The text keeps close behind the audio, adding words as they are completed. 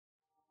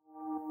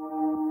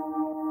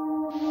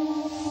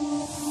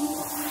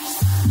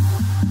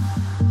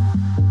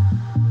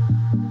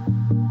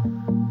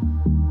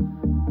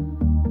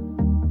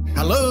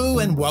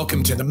and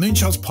welcome to the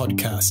Moonshots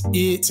Podcast.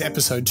 It's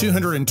episode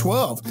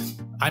 212.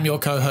 I'm your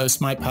co-host,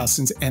 Mike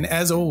Parsons, and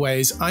as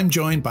always, I'm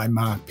joined by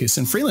Mark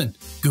Pearson-Freeland.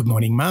 Good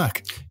morning,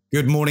 Mark.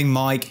 Good morning,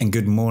 Mike, and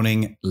good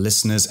morning,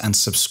 listeners and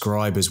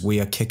subscribers.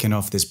 We are kicking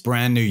off this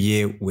brand new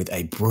year with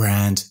a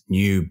brand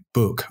new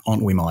book,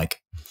 aren't we,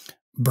 Mike?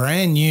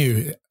 Brand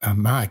new.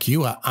 Mark,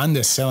 you are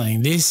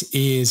underselling. This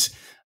is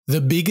the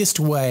biggest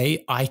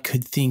way I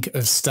could think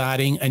of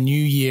starting a new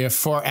year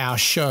for our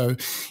show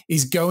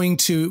is going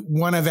to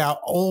one of our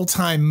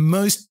all-time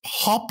most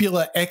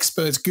popular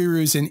experts,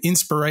 gurus, and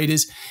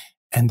inspirators,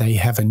 and they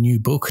have a new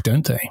book,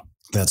 don't they?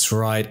 That's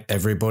right,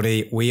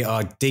 everybody. We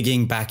are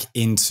digging back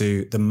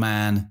into the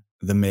man,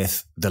 the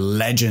myth, the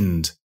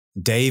legend,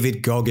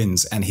 David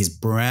Goggins, and his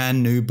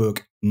brand new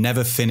book,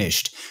 Never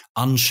Finished,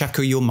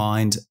 Unshackle Your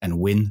Mind and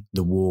Win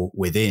the War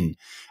Within.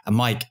 And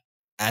Mike,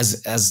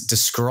 as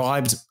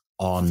described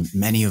on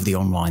many of the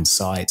online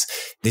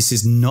sites, this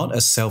is not a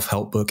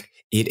self-help book.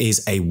 It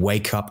is a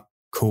wake-up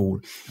call.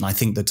 And I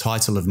think the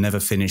title of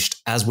Never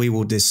Finished, as we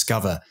will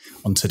discover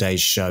on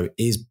today's show,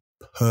 is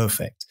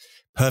perfect.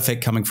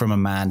 Perfect coming from a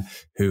man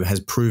who has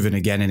proven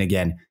again and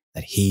again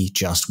that he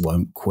just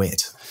won't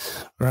quit.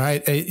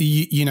 Right.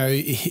 You know,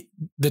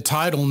 the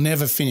title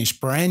Never Finished,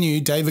 brand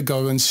new, David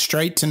Goggins,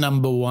 straight to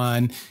number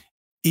one.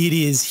 It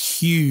is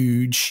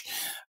huge,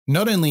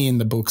 not only in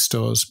the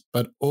bookstores,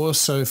 but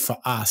also for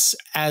us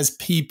as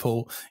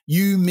people,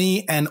 you,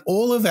 me, and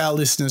all of our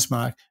listeners,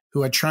 Mark,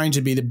 who are trying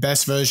to be the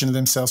best version of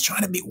themselves,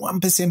 trying to be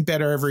 1%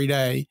 better every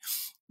day.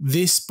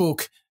 This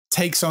book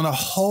takes on a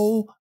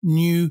whole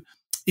new,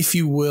 if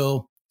you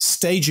will,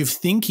 stage of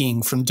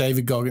thinking from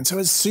David Goggins. So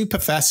it's super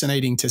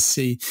fascinating to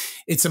see.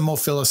 It's a more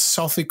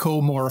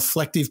philosophical, more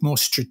reflective, more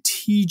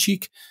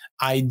strategic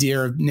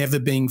idea of never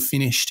being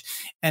finished.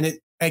 And it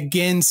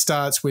again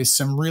starts with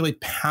some really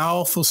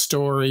powerful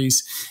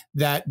stories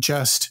that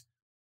just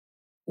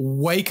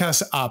wake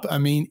us up. I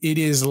mean, it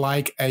is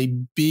like a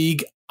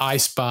big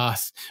ice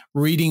bath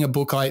reading a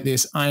book like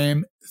this. I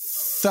am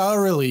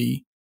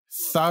thoroughly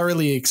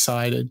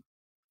excited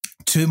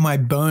to my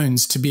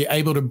bones to be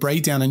able to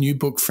break down a new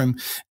book from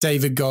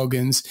David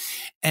Goggins.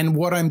 And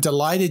what I'm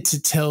delighted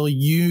to tell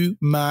you,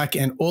 Mark,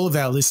 and all of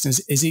our listeners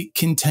is it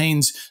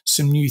contains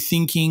some new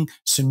thinking,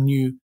 some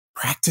new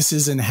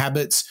practices and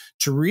habits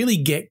to really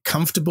get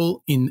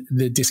comfortable in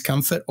the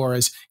discomfort, or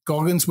as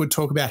Goggins would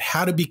talk about,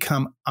 how to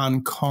become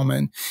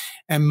uncommon.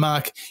 And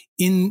Mark,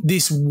 in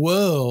this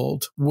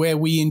world where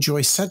we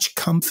enjoy such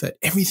comfort,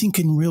 everything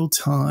in real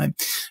time,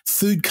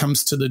 food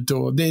comes to the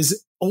door,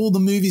 there's all the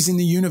movies in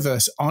the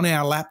universe on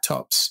our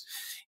laptops,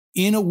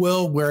 in a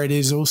world where it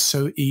is all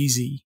so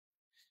easy,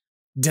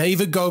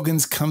 David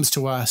Goggins comes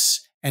to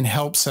us and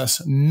helps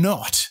us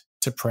not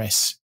to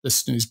press the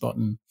snooze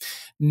button,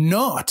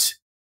 not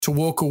to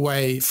walk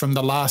away from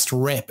the last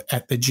rep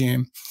at the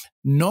gym,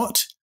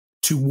 not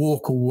to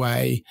walk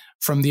away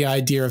from the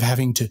idea of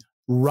having to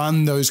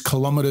run those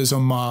kilometers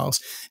or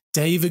miles.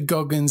 David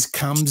Goggins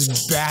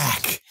comes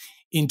back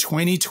in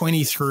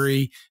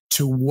 2023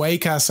 to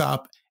wake us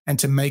up and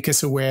to make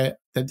us aware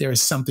that there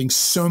is something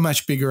so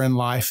much bigger in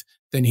life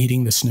than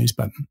hitting the snooze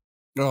button.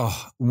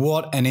 Oh,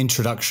 what an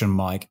introduction,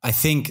 Mike. I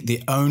think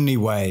the only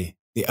way,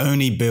 the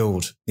only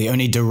build, the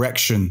only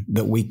direction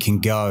that we can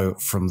go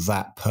from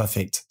that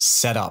perfect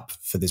setup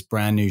for this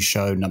brand new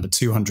show, number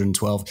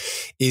 212,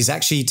 is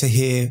actually to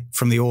hear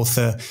from the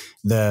author,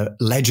 the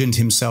legend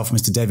himself,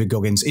 Mr. David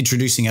Goggins,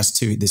 introducing us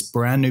to this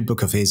brand new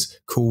book of his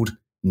called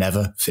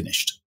Never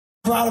Finished.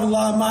 Proud of a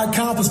lot of my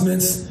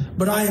accomplishments,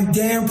 but I am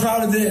damn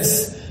proud of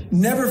this.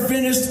 Never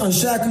Finished,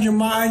 Unshackle Your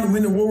Mind and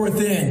Win the War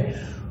Within.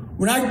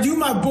 When I do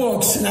my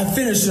books and I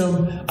finish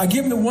them, I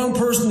give them to one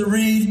person to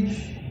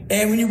read.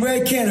 And when you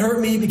read Can't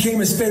Hurt Me, it became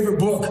his favorite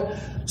book.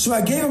 So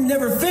I gave him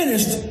Never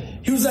Finished.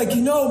 He was like,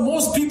 you know,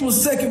 most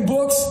people's second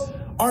books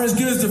aren't as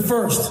good as the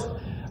first.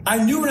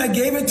 I knew when I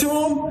gave it to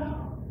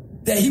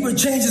him that he would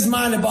change his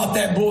mind about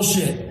that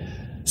bullshit.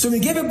 So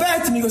when he gave it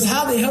back to me, he goes,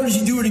 how the hell did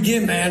you do it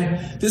again,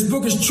 man? This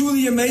book is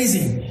truly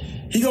amazing.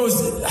 He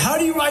goes, how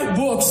do you write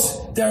books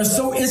that are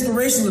so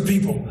inspirational to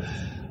people?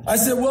 I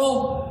said,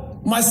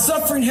 well, my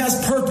suffering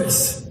has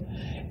purpose.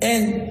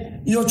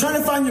 And, you know,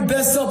 trying to find your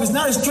best self is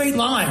not a straight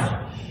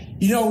line.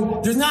 You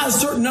know, there's not a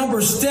certain number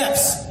of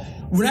steps.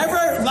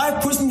 Whenever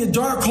life puts me in a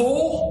dark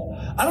hole,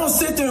 I don't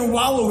sit there and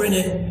wallow in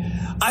it.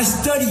 I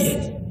study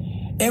it.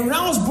 And when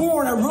I was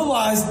born, I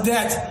realized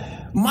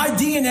that my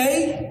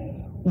DNA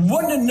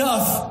wasn't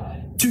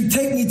enough to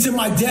take me to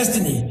my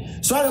destiny.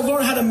 So I had to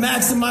learn how to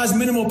maximize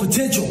minimal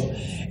potential.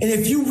 And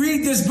if you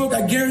read this book,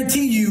 I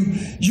guarantee you,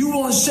 you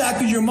will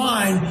unshackle your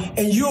mind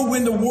and you'll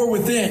win the war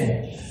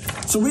within.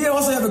 So we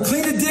also have a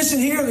clean edition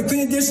here. The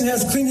clean edition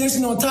has a clean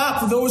edition on top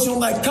for those who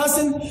don't like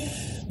cussing.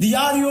 The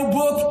audio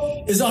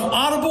book is on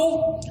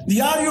Audible.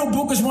 The audio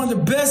book is one of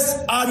the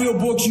best audio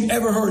books you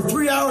ever heard.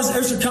 3 hours of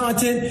extra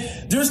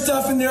content. There's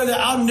stuff in there that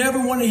I'll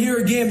never want to hear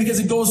again because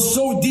it goes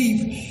so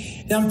deep.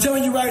 And I'm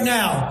telling you right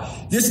now,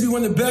 this will be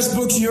one of the best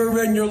books you ever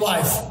read in your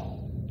life.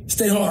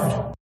 Stay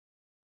hard.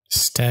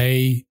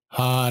 Stay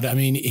hard. I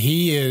mean,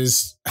 he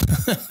is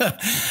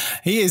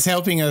He is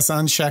helping us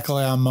unshackle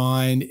our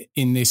mind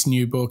in this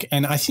new book.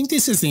 And I think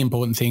this is the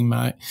important thing,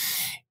 mate.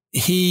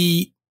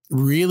 He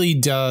really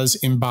does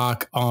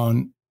embark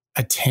on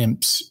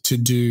attempts to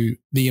do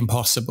the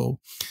impossible,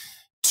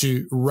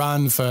 to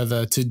run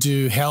further, to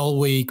do Hell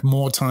Week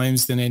more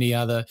times than any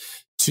other,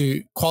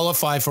 to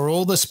qualify for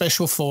all the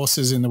special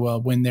forces in the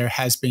world when there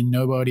has been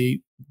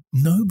nobody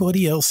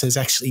else has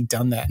actually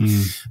done that.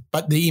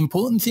 But the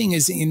important thing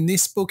is in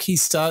this book, he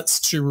starts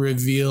to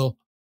reveal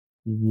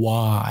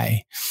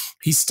why.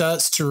 He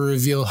starts to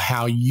reveal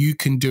how you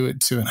can do it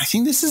too. And I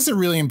think this is a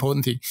really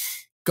important thing.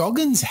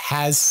 Goggins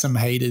has some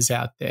haters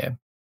out there.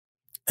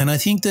 And I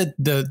think that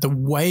the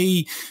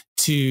way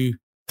to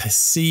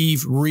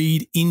perceive,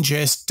 read,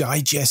 ingest,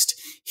 digest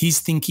his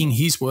thinking,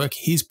 his work,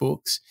 his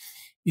books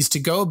is to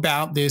go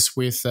about this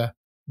with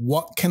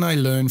what can I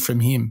learn from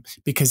him?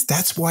 Because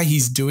that's why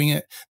he's doing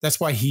it. That's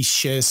why he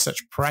shares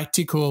such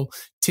practical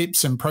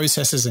tips and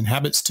processes and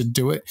habits to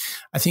do it.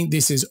 I think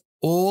this is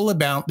all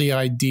about the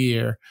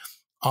idea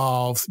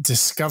of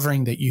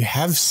discovering that you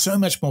have so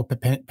much more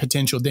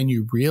potential than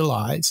you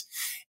realize.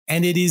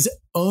 And it is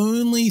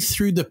only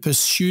through the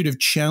pursuit of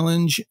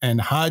challenge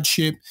and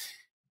hardship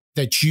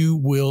that you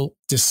will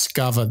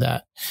discover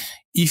that.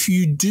 If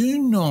you do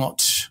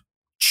not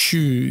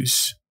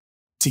choose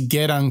to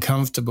get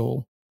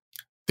uncomfortable,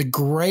 the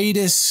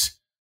greatest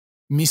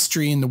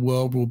mystery in the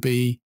world will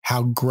be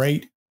how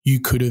great you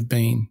could have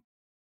been.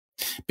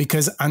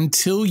 Because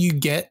until you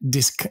get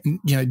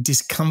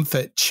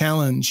discomfort,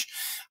 challenge,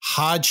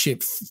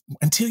 hardship,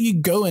 until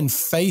you go and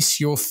face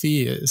your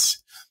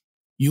fears,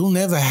 you'll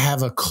never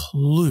have a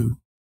clue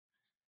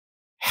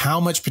how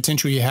much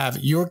potential you have.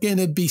 You're going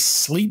to be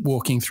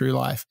sleepwalking through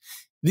life.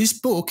 This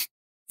book,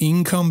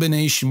 in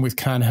combination with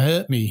Can't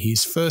Hurt Me,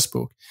 his first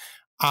book,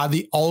 are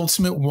the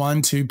ultimate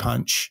 1-2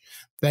 punch.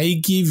 They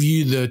give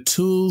you the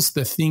tools,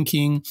 the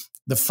thinking,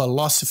 the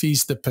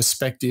philosophies, the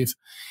perspective.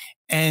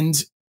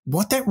 And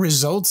what that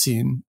results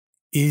in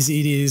is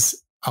it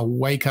is a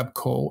wake-up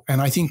call.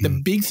 And I think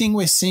the big thing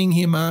we're seeing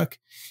here, Mark,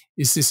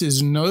 is this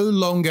is no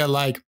longer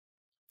like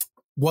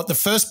what the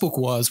first book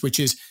was, which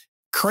is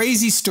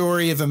crazy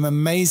story of an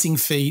amazing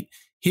feat.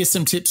 Here's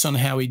some tips on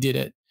how he did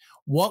it.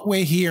 What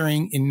we're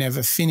hearing in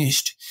Never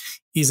Finished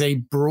is a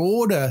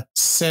broader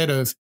set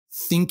of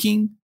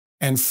thinking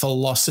and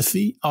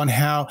philosophy on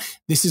how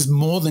this is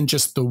more than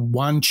just the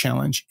one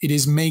challenge. It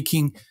is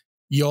making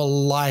your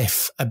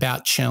life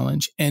about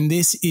challenge. And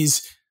this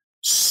is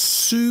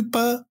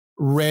super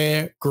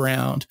rare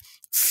ground.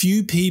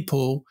 Few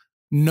people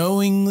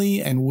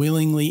knowingly and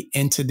willingly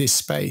enter this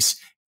space.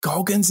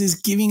 Goggins is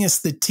giving us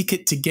the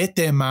ticket to get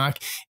there, Mark.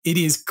 It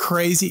is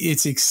crazy.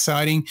 It's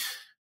exciting.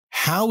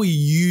 How are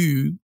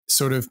you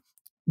sort of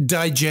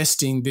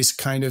digesting this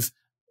kind of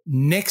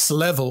next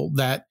level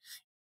that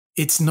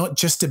it's not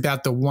just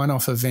about the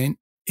one-off event.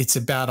 It's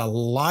about a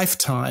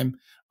lifetime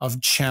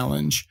of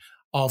challenge,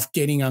 of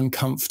getting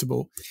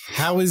uncomfortable.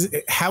 How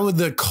are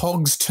the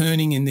cogs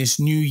turning in this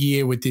new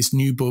year with this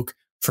new book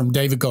from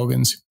David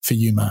Goggins for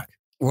you, Mark?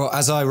 Well,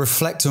 as I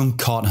reflect on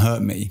Can't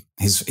Hurt Me,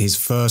 his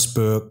first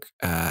book,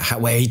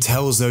 where he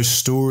tells those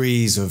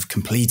stories of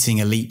completing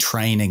elite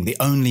training, the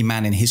only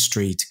man in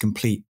history to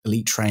complete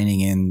elite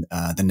training in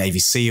the Navy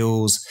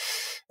SEALs,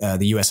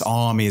 the US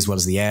Army, as well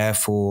as the Air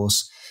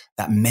Force,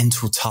 that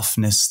mental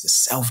toughness, the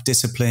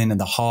self-discipline and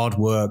the hard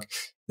work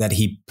that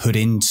he put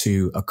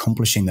into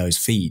accomplishing those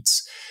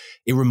feats.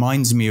 It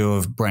reminds me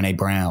of Brené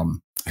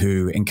Brown,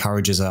 who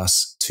encourages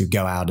us to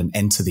go out and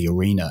enter the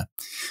arena.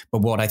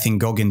 But what I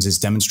think Goggins is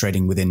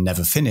demonstrating within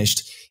Never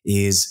Finished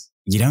is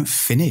you don't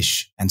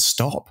finish and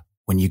stop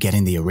when you get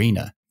in the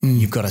arena.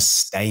 You've got to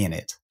stay in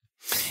it.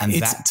 And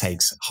that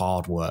takes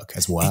hard work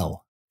as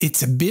well.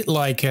 It's a bit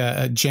like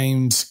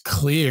James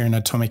Clear in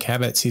Atomic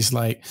Habits. He's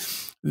like,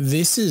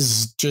 this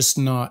is just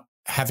not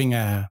having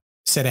a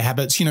set of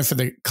habits, for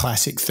the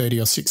classic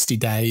 30 or 60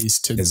 days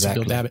to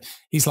build a habit.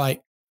 He's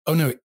like, oh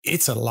no,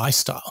 it's a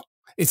lifestyle.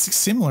 It's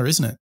similar,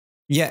 isn't it?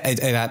 Yeah,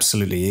 it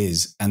absolutely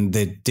is. And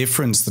the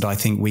difference that I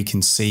think we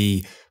can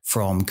see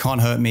from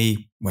Can't Hurt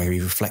Me, where he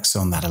reflects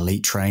on that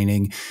elite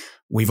training,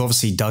 we've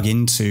obviously dug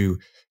into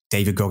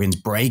David Goggins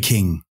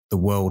breaking the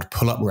world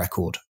pull-up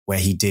record, where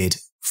he did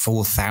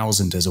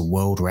 4,000 as a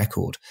world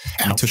record.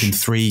 And it took him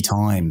 3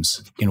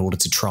 times in order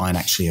to try and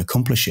actually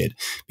accomplish it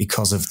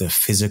because of the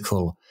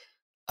physical,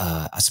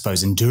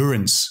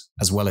 endurance,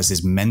 as well as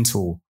his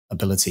mental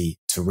ability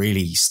to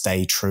really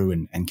stay true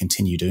and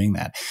continue doing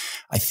that.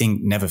 I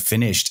think Never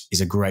Finished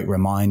is a great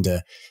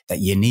reminder that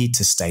you need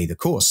to stay the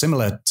course.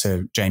 Similar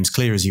to James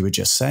Clear, as you were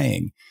just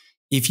saying,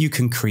 if you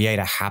can create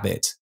a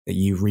habit that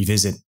you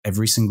revisit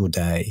every single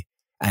day,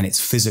 and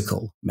it's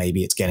physical,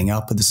 maybe it's getting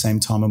up at the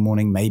same time of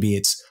morning, maybe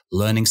it's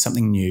learning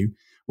something new,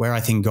 where I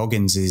think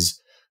Goggins is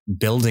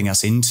building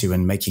us into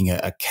and making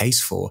a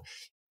case for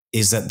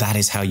is that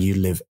is how you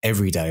live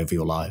every day of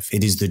your life.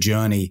 It is the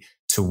journey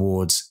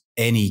towards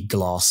any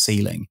glass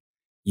ceiling.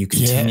 You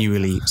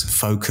continually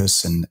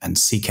focus and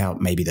seek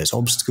out maybe those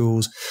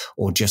obstacles,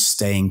 or just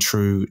staying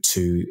true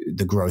to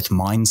the growth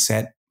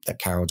mindset that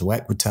Carol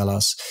Dweck would tell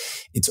us.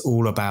 It's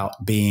all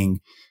about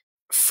being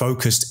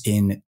focused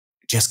in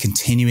just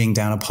continuing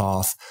down a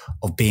path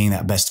of being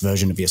that best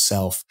version of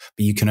yourself.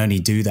 But you can only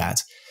do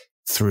that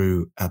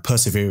through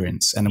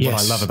perseverance. And what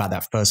I love about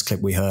that first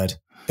clip we heard,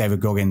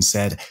 David Goggins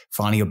said,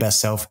 finding your best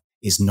self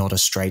is not a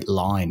straight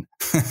line.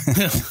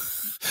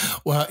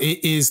 Well,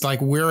 it is like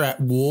we're at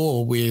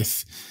war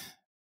with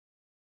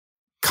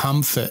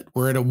comfort.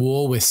 We're at a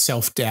war with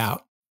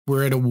self-doubt.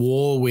 We're at a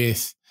war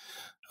with,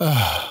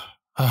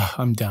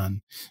 I'm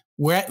done.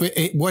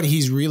 What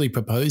he's really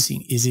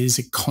proposing is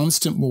a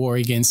constant war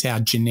against our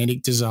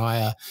genetic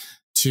desire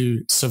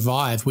to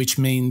survive, which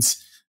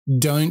means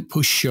don't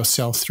push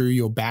yourself through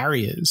your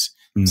barriers.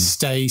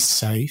 Stay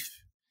safe,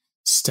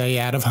 stay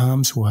out of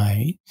harm's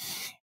way.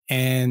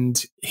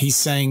 And he's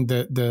saying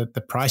that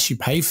the price you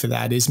pay for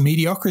that is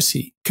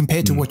mediocrity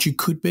compared to what you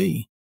could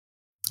be.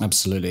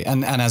 Absolutely.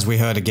 And as we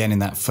heard again in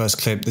that first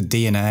clip,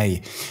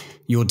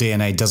 your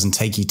DNA doesn't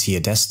take you to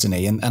your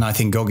destiny. And I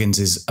think Goggins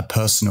is a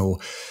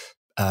personal,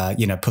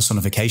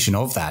 personification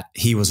of that.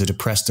 He was a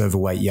depressed,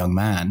 overweight young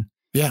man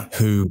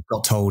who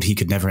got told he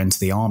could never enter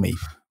the army.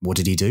 What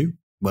did he do?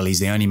 Well, he's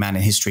the only man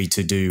in history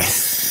to do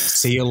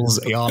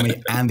SEALs, the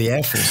army, and the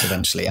Air Force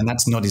eventually. And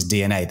that's not his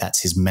DNA. That's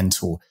his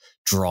mental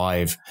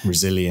drive,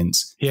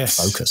 resilience,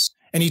 focus.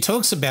 And he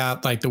talks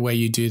about like the way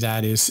you do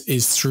that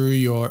is through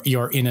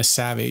your inner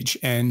savage.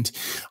 And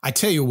I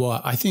tell you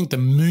what, I think the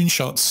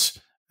Moonshots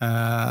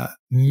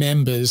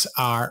members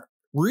are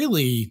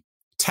really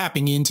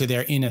tapping into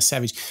their inner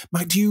savage.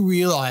 Mike, do you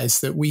realize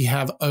that we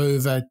have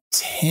over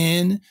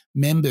 10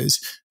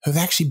 members who've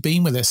actually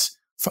been with us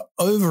for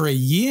over a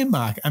year,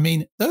 Mark? I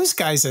mean, those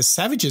guys are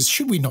savages.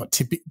 Should we not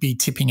be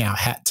tipping our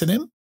hat to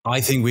them?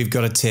 I think we've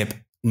got to tip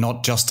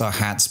not just our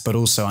hats, but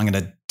also I'm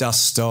going to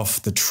dust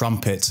off the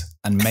trumpet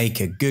and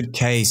make a good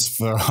case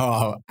for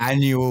our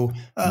annual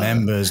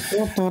members,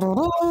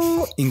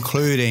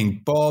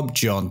 including Bob,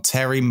 John,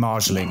 Terry,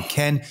 Marjolaine,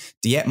 Ken,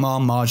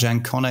 Dietmar,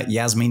 Marjan, Connor,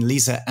 Yasmin,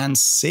 Lisa, and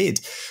Sid.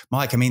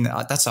 Mike, I mean,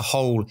 that's a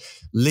whole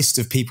list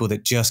of people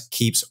that just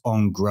keeps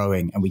on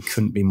growing, and we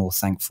couldn't be more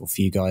thankful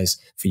for you guys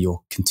for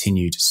your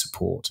continued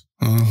support.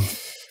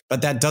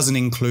 But that doesn't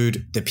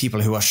include the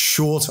people who are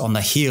short on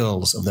the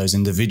heels of those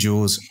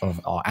individuals of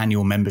our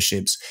annual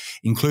memberships,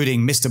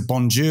 including Mr.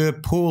 Bonjour,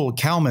 Paul,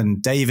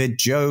 Kalman, David,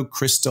 Joe,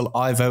 Crystal,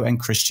 Ivo, and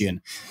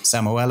Christian,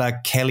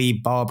 Samuela, Kelly,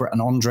 Barbara,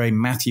 and Andre,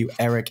 Matthew,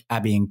 Eric,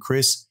 Abby, and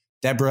Chris,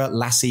 Deborah,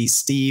 Lassie,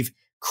 Steve,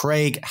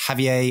 Craig,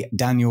 Javier,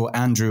 Daniel,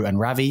 Andrew, and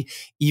Ravi,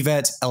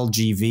 Yvette,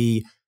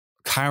 LGV,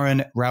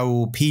 Karen,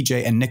 Raul,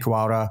 PJ, and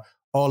Nikwara,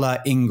 Ola,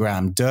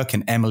 Ingram, Dirk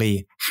and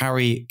Emily,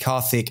 Harry,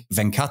 Karthik,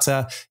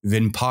 Venkata,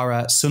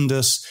 Vinpara,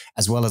 Sundus,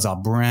 as well as our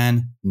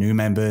brand new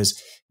members,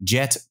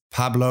 Jet,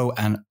 Pablo,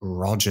 and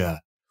Roger.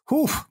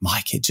 Whew,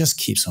 Mike, it just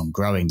keeps on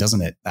growing,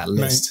 doesn't it, that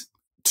list?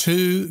 Mate,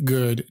 too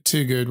good,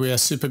 too good. We are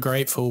super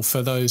grateful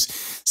for those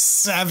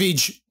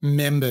savage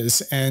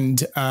members.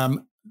 And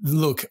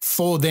look,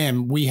 for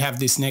them, we have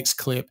this next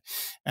clip.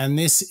 And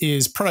this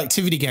is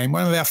Productivity Game,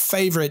 one of our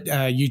favorite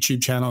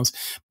YouTube channels,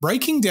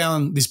 breaking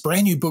down this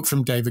brand new book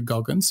from David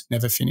Goggins,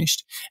 never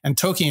finished, and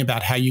talking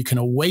about how you can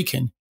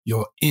awaken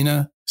your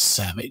inner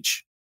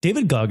savage.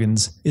 David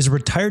Goggins is a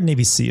retired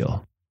Navy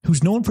SEAL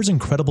who's known for his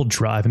incredible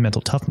drive and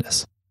mental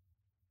toughness.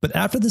 But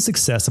after the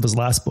success of his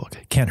last book,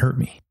 Can't Hurt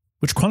Me,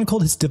 which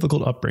chronicled his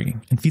difficult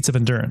upbringing and feats of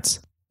endurance,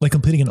 like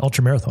completing an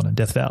ultramarathon in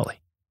Death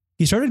Valley,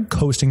 he started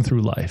coasting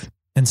through life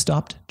and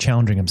stopped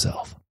challenging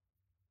himself.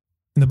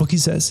 In the book, he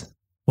says,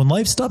 when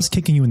life stops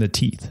kicking you in the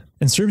teeth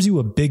and serves you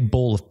a big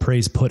bowl of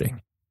praise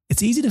pudding,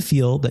 it's easy to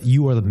feel that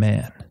you are the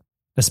man,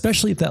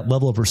 especially if that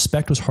level of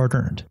respect was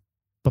hard-earned.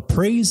 But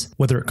praise,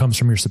 whether it comes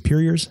from your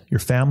superiors, your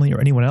family, or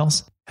anyone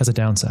else, has a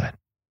downside.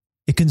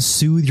 It can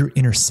soothe your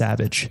inner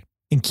savage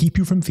and keep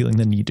you from feeling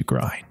the need to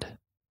grind.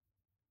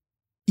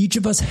 Each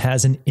of us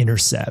has an inner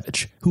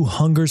savage who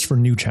hungers for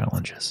new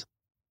challenges.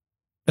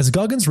 As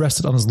Goggins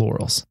rested on his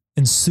laurels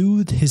and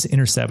soothed his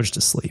inner savage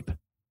to sleep,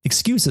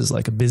 excuses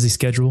like a busy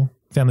schedule,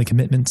 family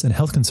commitments, and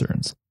health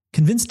concerns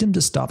convinced him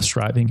to stop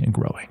striving and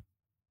growing.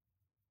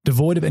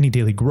 Devoid of any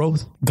daily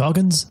growth,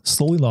 Goggins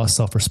slowly lost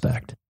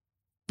self-respect.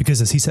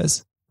 Because as he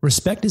says,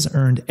 respect is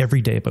earned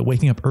every day by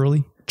waking up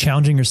early,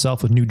 challenging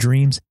yourself with new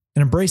dreams,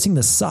 and embracing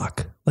the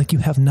suck like you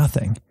have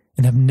nothing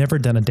and have never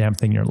done a damn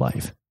thing in your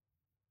life.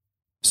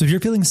 So if you're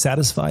feeling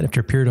satisfied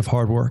after a period of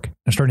hard work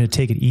and starting to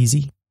take it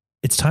easy,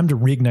 it's time to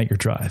reignite your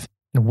drive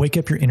and wake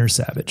up your inner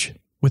savage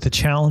with a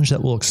challenge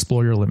that will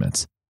explore your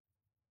limits.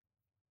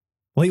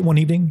 Late one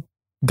evening,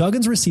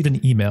 Goggins received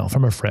an email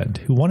from a friend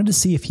who wanted to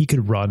see if he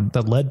could run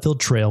the Leadville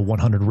Trail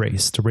 100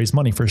 race to raise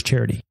money for his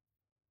charity.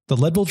 The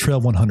Leadville Trail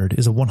 100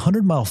 is a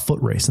 100-mile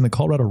foot race in the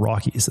Colorado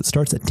Rockies that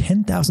starts at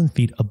 10,000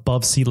 feet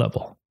above sea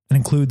level and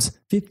includes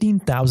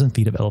 15,000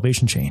 feet of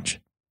elevation change.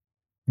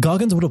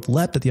 Goggins would have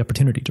leapt at the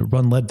opportunity to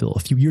run Leadville a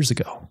few years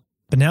ago,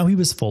 but now he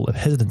was full of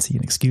hesitancy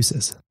and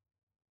excuses.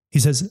 He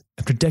says,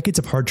 after decades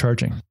of hard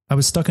charging, I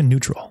was stuck in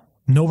neutral,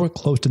 nowhere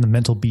close to the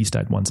mental beast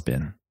I'd once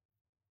been.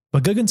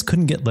 But Goggins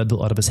couldn't get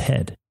Leadville out of his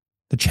head.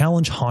 The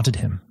challenge haunted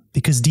him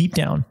because deep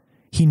down,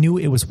 he knew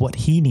it was what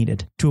he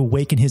needed to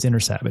awaken his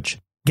inner savage,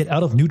 get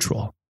out of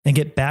neutral, and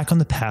get back on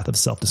the path of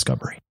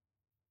self-discovery.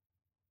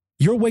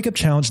 Your wake-up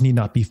challenge need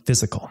not be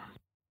physical.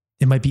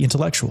 It might be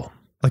intellectual,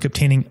 like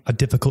obtaining a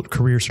difficult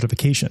career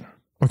certification,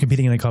 or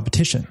competing in a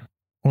competition,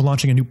 or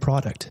launching a new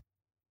product.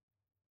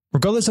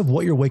 Regardless of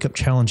what your wake-up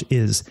challenge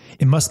is,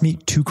 it must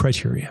meet 2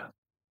 criteria.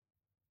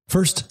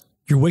 First,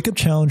 your wake-up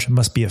challenge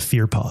must be a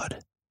fear pod,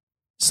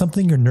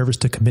 something you're nervous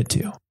to commit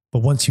to, but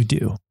once you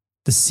do,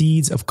 the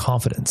seeds of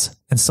confidence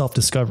and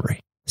self-discovery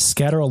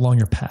scatter along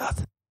your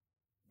path.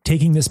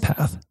 Taking this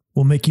path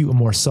will make you a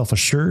more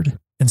self-assured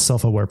and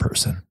self-aware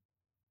person.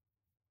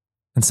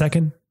 And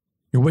second,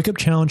 your wake-up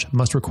challenge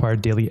must require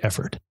daily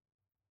effort.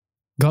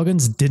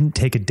 Goggins didn't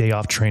take a day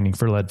off training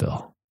for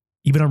Leadville.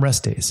 Even on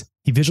rest days,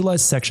 he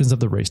visualized sections of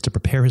the race to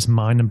prepare his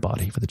mind and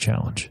body for the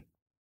challenge.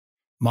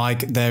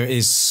 Mike, there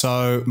is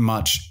so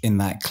much in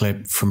that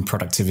clip from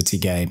Productivity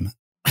Game.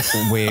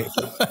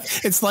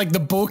 It's like the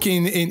book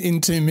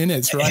in 2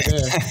 minutes right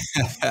there.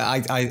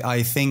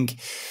 I think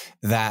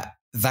that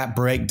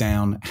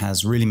breakdown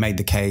has really made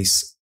the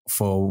case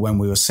for when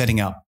we were setting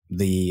up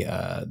the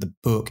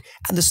book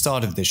at the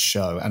start of this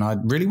show. And I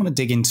really want to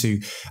dig into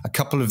a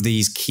couple of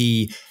these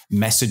key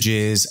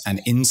messages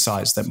and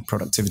insights that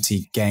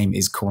Productivity Game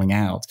is calling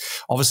out.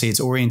 Obviously, it's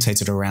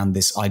orientated around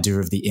this idea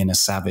of the inner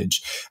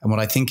savage. And what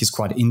I think is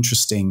quite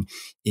interesting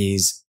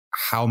is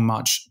how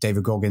much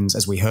David Goggins,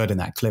 as we heard in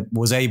that clip,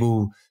 was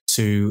able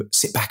to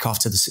sit back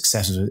after the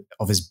success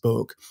of his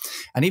book.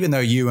 And even though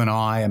you and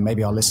I, and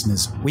maybe our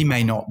listeners, we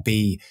may not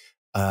be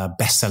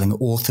best-selling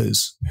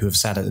authors who have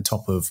sat at the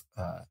top of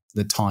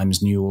the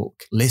Times New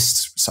York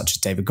lists, such as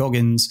David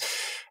Goggins,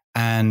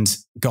 and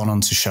gone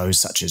on to shows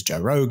such as Joe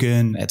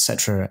Rogan,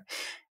 etc.,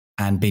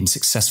 and been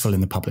successful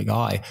in the public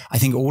eye. I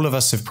think all of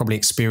us have probably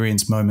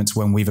experienced moments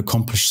when we've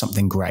accomplished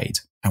something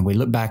great and we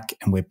look back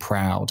and we're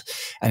proud.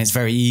 And it's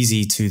very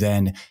easy to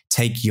then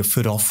take your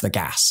foot off the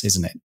gas,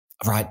 isn't it?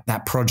 Right,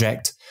 that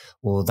project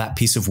or that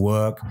piece of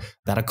work,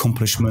 that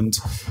accomplishment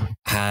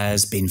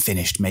has been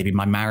finished. Maybe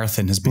my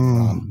marathon has been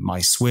run,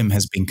 my swim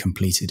has been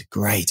completed.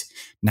 Great.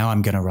 Now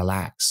I'm going to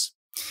relax.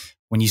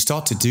 When you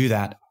start to do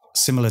that,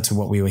 similar to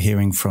what we were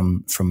hearing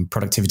from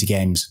Productivity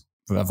Games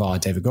via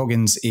David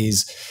Goggins,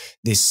 is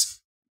this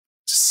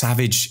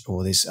savage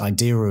or this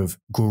idea of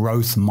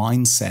growth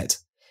mindset,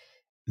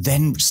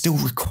 then still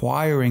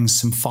requiring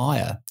some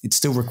fire. It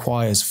still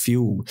requires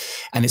fuel,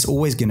 and it's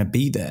always going to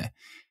be there.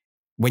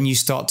 When you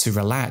start to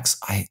relax,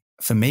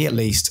 for me at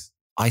least,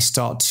 I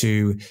start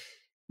to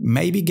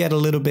maybe get a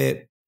little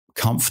bit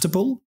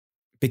comfortable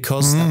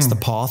because that's the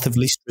path of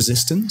least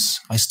resistance.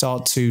 I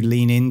start to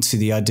lean into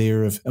the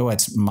idea of,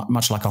 it's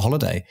much like a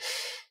holiday,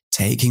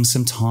 taking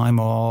some time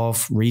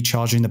off,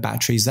 recharging the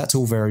batteries. That's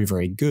all very,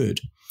 very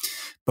good.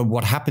 But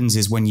what happens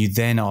is when you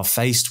then are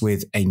faced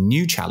with a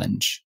new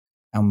challenge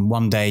and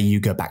one day you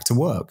go back to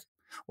work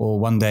or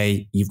one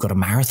day you've got a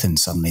marathon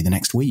suddenly the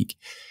next week,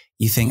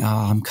 you think,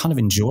 I'm kind of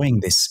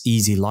enjoying this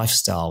easy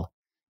lifestyle,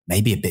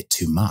 maybe a bit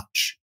too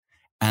much.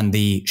 And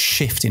the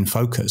shift in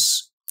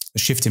focus, the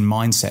shift in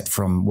mindset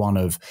from one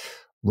of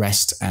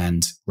rest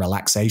and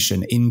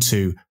relaxation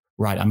into,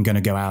 right, I'm going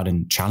to go out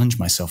and challenge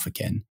myself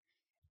again.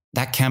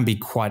 That can be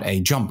quite a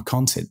jump,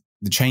 can't it?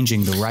 The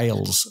changing the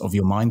rails of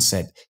your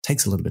mindset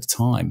takes a little bit of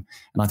time.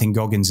 And I think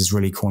Goggins is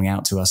really calling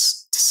out to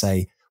us to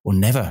say, well,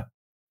 never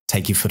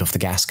take your foot off the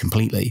gas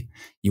completely.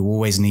 You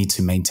always need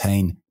to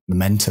maintain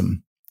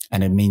momentum.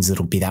 And it means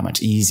it'll be that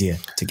much easier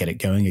to get it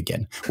going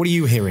again. What are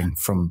you hearing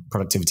from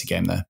Productivity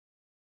Game there?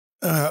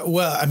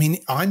 Well, I mean,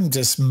 I'm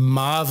just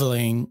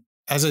marveling,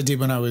 as I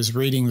did when I was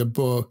reading the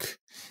book,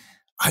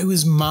 I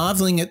was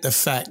marveling at the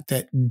fact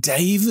that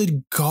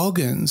David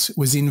Goggins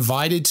was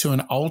invited to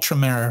an ultra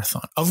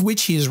marathon, of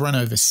which he has run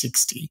over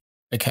 60.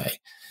 Okay.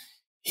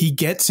 He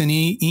gets an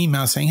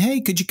email saying, hey,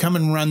 could you come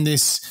and run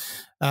this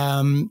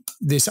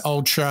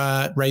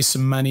ultra, raise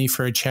some money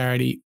for a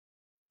charity?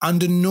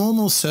 Under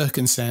normal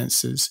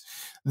circumstances,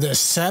 the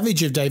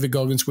savage of David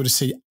Goggins would have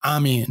said,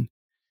 I'm in.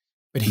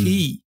 But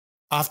he,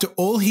 after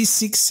all his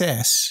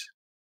success,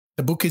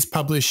 the book is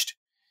published,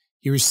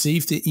 he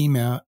received the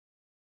email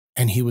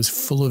and he was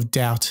full of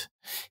doubt.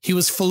 He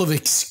was full of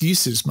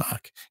excuses,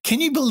 Mark.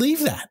 Can you believe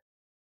that?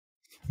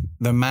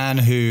 The man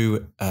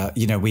who,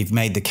 we've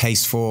made the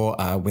case for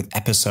with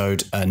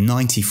episode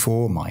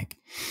 94, Mike,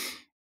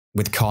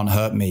 with Can't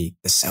Hurt Me,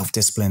 the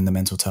self-discipline, the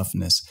mental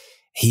toughness.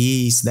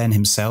 He's then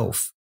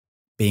himself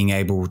being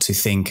able to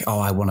think,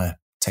 I want to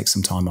take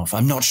some time off.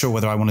 I'm not sure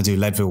whether I want to do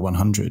Leadville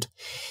 100.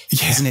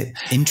 Yeah. Isn't it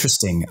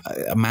interesting?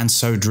 A man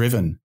so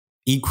driven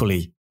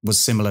equally was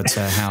similar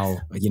to how,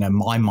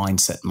 my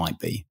mindset might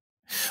be.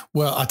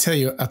 Well, I'll tell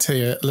you,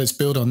 let's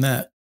build on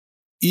that.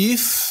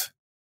 If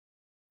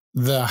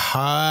the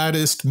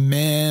hardest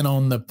man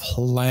on the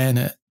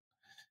planet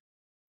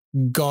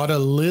got a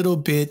little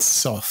bit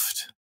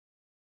soft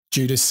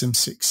due to some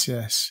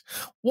success,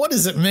 what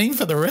does it mean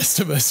for the rest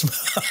of us?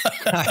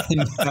 I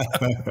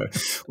know.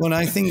 Well,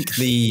 I think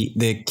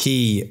the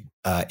key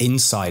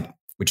insight,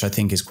 which I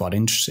think is quite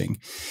interesting,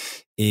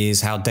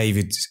 is how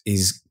David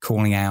is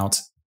calling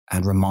out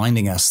and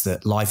reminding us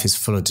that life is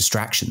full of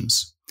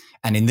distractions.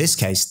 And in this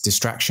case,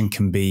 distraction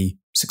can be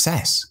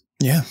success.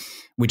 Yeah.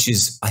 Which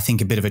is, I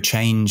think, a bit of a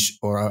change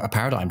or a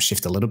paradigm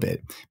shift a little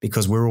bit,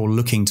 because we're all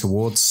looking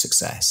towards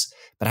success.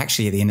 But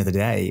actually, at the end of the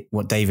day,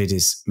 what David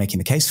is making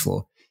the case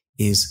for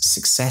is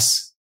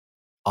success,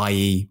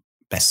 i.e.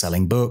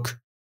 best-selling book,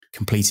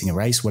 completing a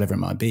race, whatever it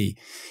might be,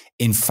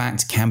 in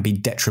fact, can be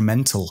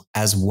detrimental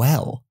as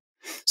well.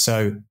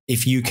 So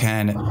if you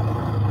can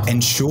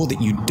ensure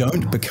that you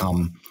don't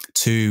become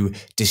too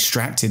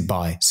distracted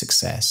by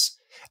success,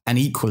 and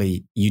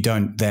equally, you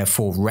don't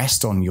therefore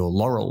rest on your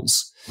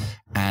laurels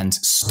and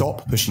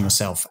stop pushing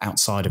yourself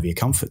outside of your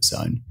comfort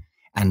zone,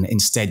 and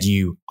instead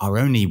you are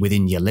only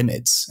within your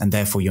limits and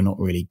therefore you're not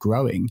really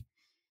growing,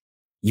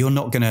 you're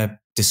not going to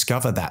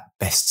discover that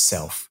best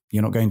self.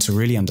 You're not going to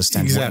really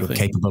understand what you're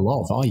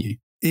capable of, are you?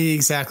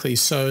 Exactly.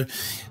 So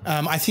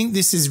I think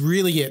this is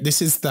really it.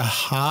 This is the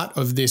heart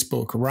of this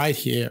book right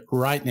here,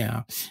 right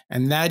now.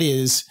 And that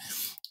is,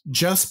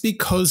 just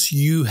because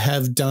you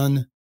have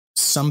done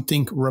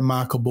something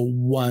remarkable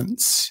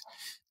once,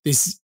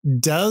 this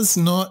does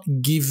not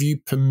give you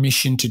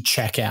permission to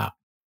check out.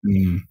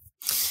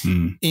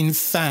 In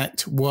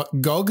fact,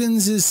 what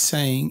Goggins is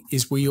saying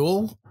is we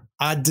all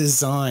are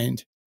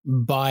designed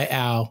by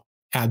our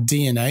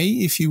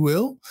DNA, if you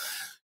will,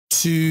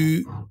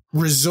 to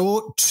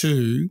resort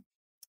to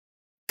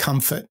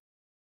comfort,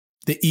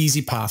 the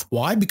easy path.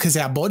 Why? Because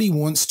our body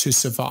wants to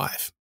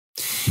survive.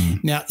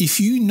 Now, if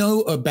you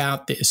know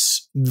about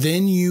this,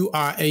 then you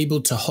are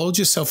able to hold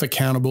yourself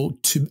accountable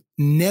to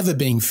never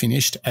being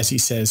finished, as he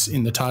says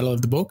in the title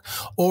of the book,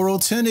 or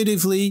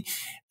alternatively,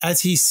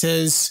 as he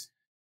says,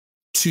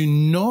 to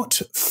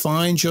not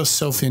find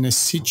yourself in a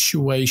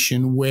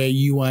situation where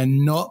you are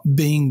not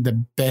being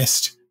the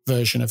best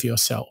version of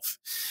yourself,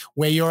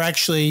 where you're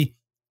actually,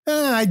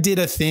 I did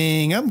a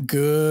thing, I'm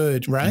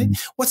good, right?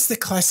 What's the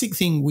classic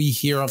thing we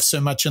hear of so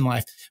much in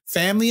life?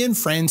 Family and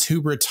friends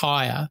who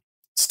retire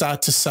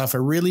start to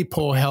suffer really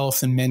poor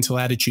health and mental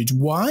attitudes.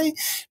 Why?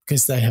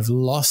 Because they have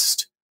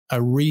lost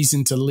a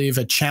reason to live,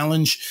 a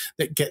challenge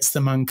that gets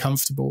them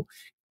uncomfortable.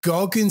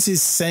 Goggins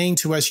is saying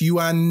to us, you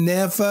are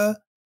never,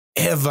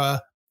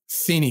 ever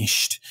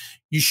finished.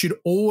 You should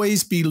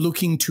always be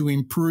looking to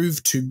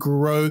improve, to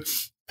grow.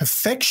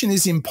 Perfection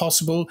is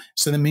impossible,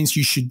 so that means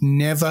you should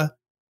never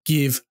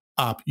give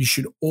up. You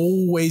should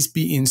always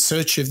be in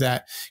search of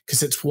that,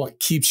 because it's what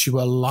keeps you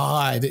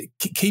alive. It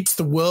keeps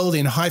the world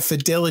in high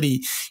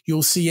fidelity.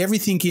 You'll see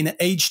everything in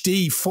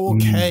HD,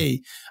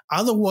 4K.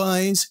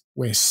 Otherwise,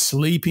 we're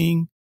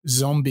sleeping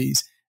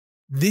zombies.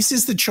 This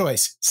is the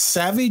choice,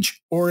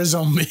 savage or a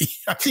zombie.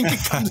 I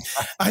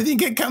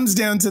think it comes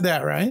down to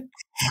that, right?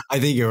 I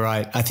think you're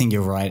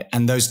right.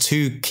 And those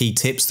two key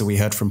tips that we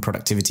heard from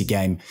Productivity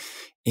Game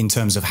in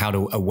terms of how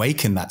to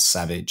awaken that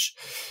savage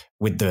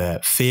with the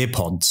fear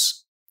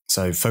pods.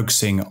 So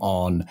focusing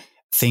on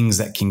things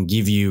that can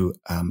give you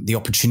the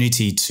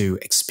opportunity to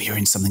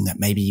experience something that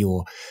maybe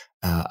you're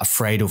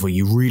afraid of or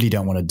you really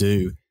don't want to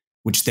do,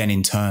 which then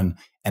in turn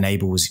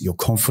enables your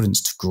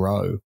confidence to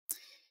grow.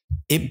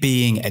 It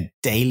being a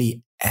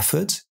daily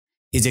effort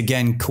is,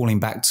 again, calling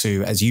back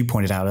to, as you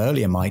pointed out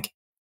earlier, Mike,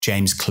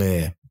 James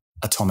Clear,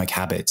 Atomic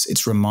Habits.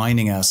 It's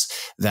reminding us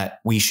that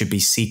we should be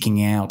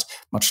seeking out,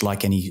 much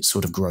like any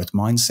sort of growth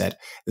mindset,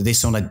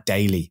 this on a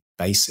daily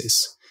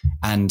basis.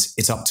 And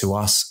it's up to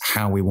us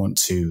how we want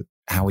to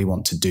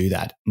do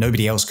that.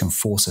 Nobody else can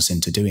force us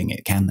into doing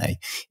it, can they?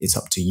 It's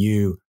up to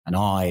you and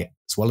I,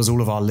 as well as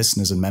all of our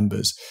listeners and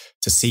members,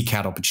 to seek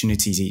out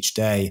opportunities each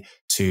day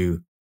to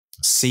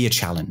see a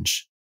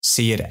challenge,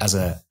 see it as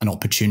an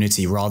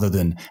opportunity rather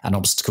than an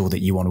obstacle that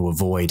you want to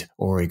avoid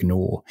or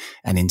ignore,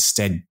 and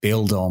instead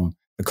build on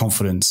the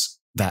confidence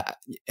that,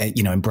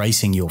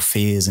 embracing your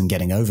fears and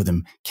getting over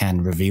them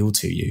can reveal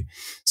to you.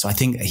 So I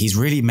think he's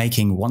really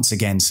making, once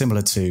again,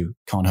 similar to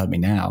Can't Hurt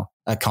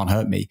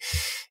Me,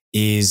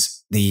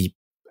 is the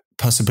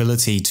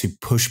possibility to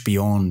push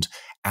beyond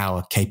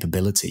our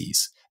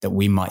capabilities that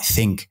we might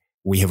think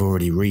we have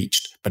already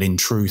reached, but in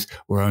truth,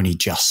 we're only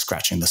just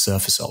scratching the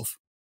surface of.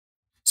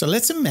 So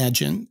let's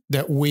imagine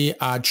that we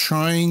are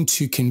trying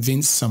to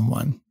convince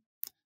someone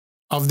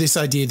of this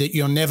idea that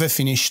you're never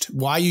finished,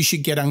 why you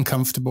should get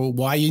uncomfortable,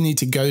 why you need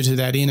to go to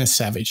that inner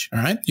savage. All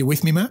right. You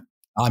with me, Matt?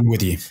 I'm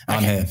with you.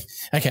 I'm here.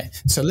 Okay.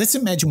 So let's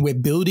imagine we're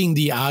building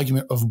the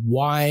argument of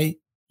why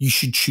you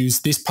should choose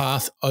this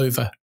path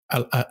over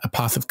a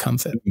path of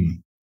comfort.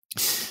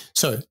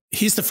 So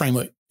here's the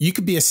framework. You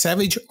could be a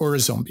savage or a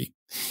zombie.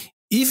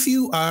 If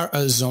you are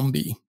a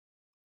zombie,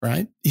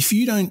 right? If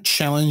you don't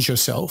challenge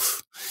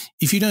yourself,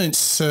 if you don't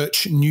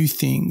search new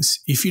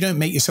things, if you don't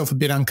make yourself a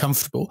bit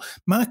uncomfortable,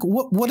 Mark,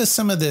 what are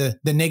some of the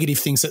negative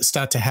things that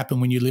start to happen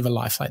when you live a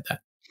life like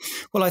that?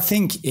 Well, I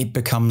think it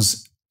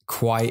becomes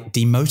quite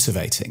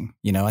demotivating.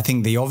 I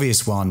think the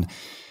obvious one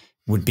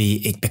would be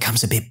it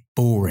becomes a bit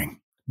boring.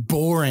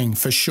 Boring,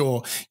 for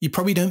sure. You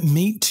probably don't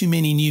meet too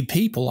many new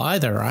people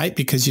either, right?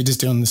 Because you're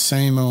just doing the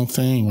same old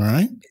thing,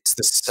 right? It's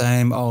the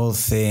same old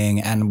thing.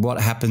 And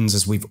what happens,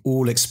 as we've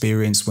all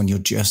experienced, when you're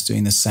just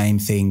doing the same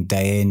thing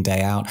day in,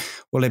 day out,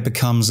 well, it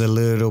becomes a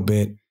little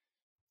bit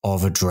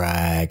of a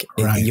drag.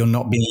 Right. You're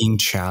not being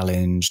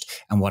challenged.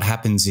 And what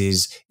happens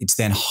is it's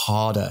then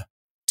harder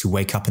to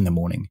wake up in the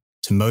morning,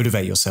 to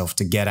motivate yourself,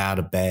 to get out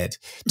of bed,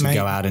 to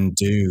go out and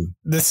do.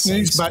 The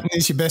snooze button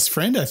is your best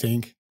friend, I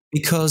think.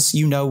 Because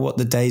you know what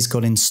the day's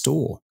got in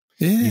store.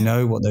 Yeah. You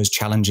know what those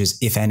challenges,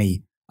 if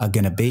any, are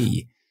going to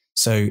be.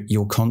 So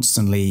you're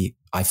constantly,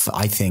 I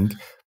think,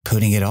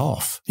 putting it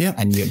off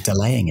and you're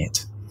delaying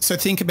it. So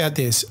think about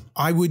this.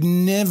 I would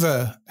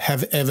never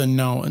have ever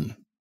known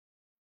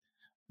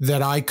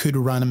that I could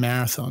run a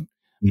marathon.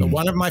 But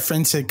one of my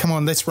friends said, come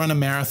on, let's run a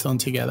marathon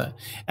together.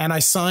 And I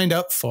signed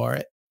up for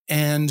it.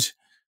 And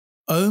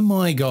oh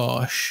my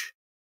gosh,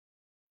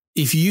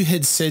 if you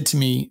had said to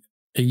me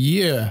a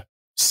year,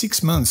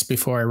 6 months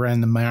before I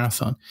ran the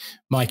marathon,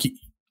 Mike,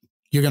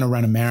 you're going to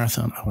run a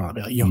marathon. I'd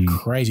be like, you're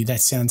crazy.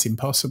 That sounds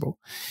impossible.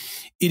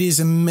 It is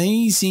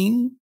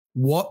amazing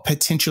what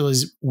potential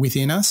is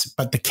within us,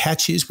 but the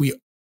catch is we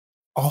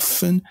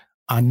often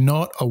are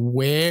not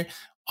aware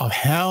of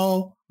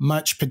how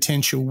much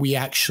potential we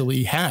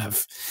actually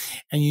have.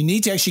 And you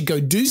need to actually go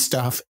do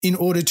stuff in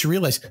order to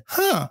realize,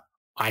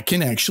 I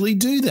can actually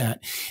do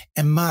that.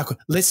 And Mark,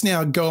 let's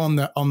now go on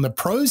the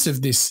pros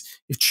of this,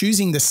 if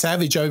choosing the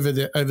savage over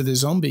the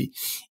zombie.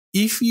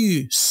 If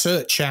you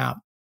search out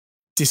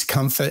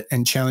discomfort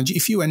and challenge,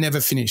 if you are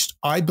never finished,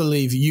 I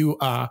believe you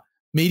are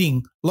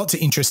meeting lots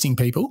of interesting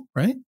people,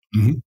 right?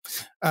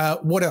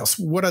 Mm-hmm. What else?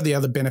 What are the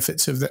other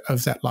benefits of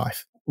that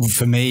life?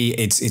 For me,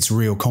 it's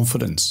real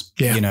confidence.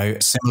 Yeah. You know,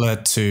 similar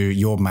to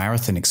your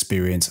marathon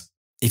experience.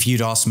 If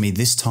you'd asked me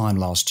this time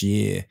last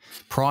year,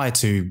 prior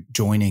to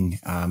joining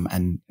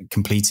and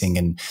completing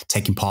and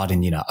taking part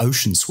in,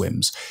 ocean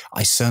swims,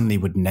 I certainly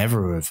would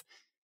never have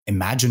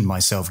imagined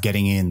myself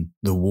getting in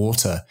the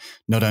water,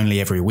 not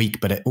only every week,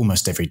 but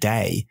almost every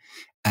day,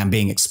 and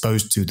being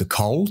exposed to the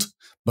cold,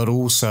 but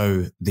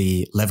also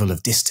the level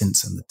of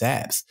distance and the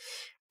depth.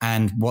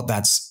 And what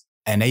that's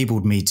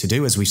enabled me to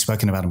do, as we've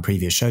spoken about in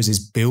previous shows, is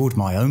build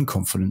my own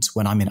confidence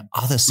when I'm in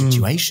other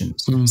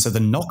situations. So the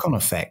knock-on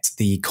effect,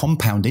 the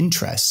compound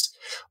interest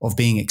of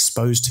being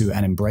exposed to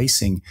and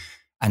embracing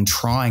and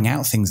trying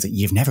out things that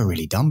you've never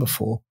really done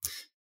before,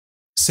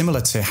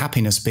 similar to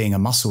happiness being a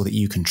muscle that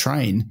you can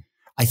train,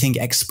 I think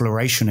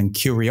exploration and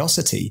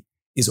curiosity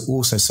is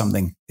also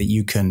something that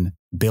you can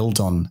build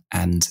on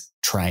and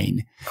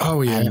train.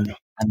 Oh, yeah.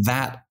 And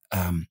that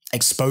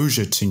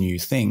exposure to new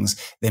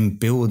things then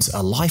builds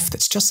a life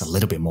that's just a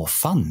little bit more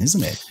fun,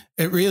 isn't it?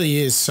 It really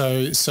is.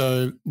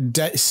 So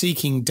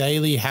seeking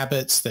daily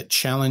habits that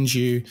challenge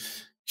you,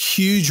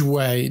 huge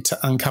way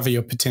to uncover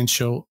your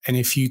potential. And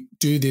if you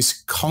do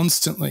this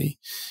constantly,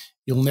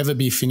 you'll never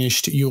be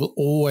finished. You'll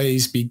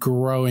always be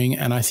growing.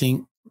 And I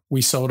think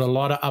we sold a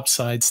lot of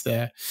upsides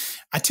there.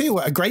 I tell you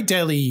what, a great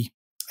daily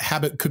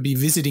habit could be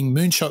visiting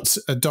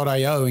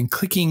moonshots.io and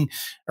clicking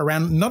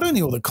around not only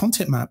all the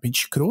content, Mark,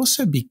 but you could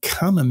also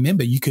become a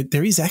member.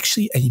 There is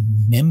actually a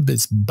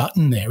members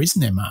button there, isn't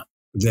there, Mark?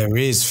 There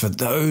is. For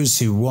those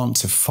who want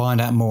to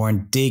find out more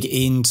and dig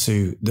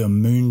into the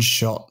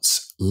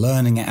Moonshots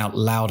Learning Out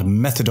Loud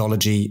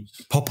methodology,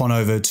 pop on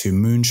over to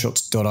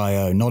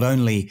moonshots.io. Not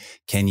only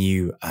can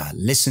you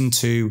listen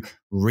to,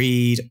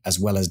 read, as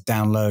well as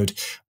download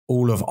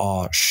all of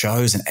our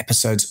shows and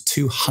episodes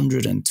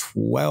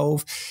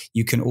 212.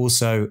 You can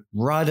also,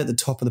 right at the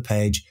top of the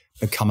page,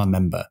 become a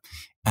member.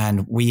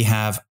 And we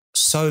have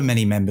so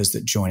many members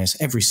that join us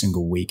every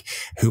single week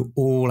who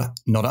all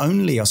not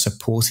only are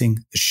supporting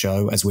the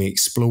show as we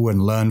explore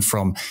and learn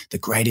from the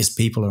greatest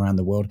people around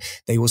the world,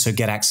 they also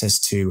get access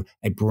to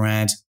a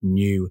brand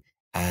new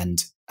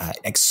and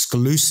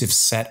exclusive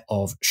set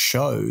of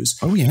shows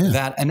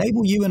that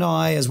enable you and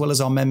I, as well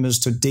as our members,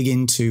 to dig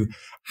into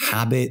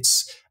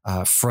habits,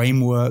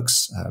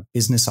 frameworks,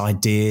 business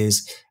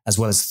ideas, as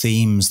well as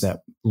themes that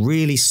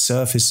really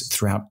surface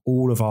throughout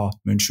all of our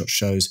Moonshot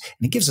shows.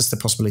 And it gives us the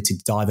possibility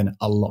to dive in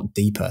a lot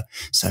deeper.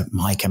 So,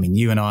 Mike,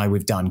 you and I,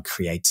 we've done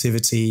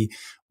creativity,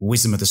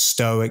 wisdom of the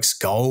Stoics,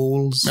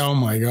 goals. Oh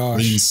my gosh.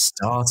 Lean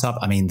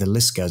startup. The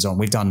list goes on.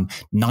 We've done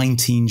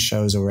 19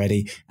 shows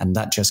already, and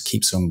that just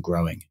keeps on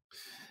growing.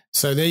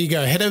 So there you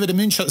go. Head over to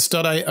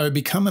moonshots.io,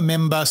 become a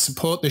member,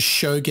 support the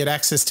show, get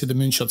access to the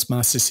Moonshots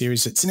Master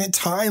Series. It's an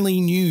entirely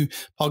new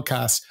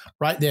podcast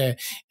right there.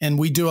 And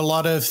we do a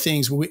lot of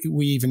things.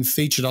 We even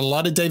featured a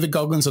lot of David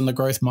Goggins on the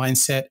growth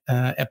mindset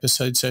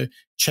episode. So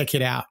check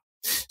it out.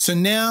 So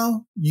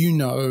now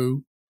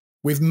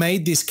we've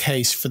made this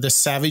case for the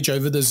savage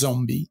over the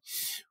zombie.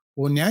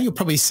 Well, now you're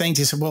probably saying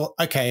to yourself, well,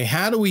 okay,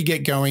 how do we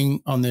get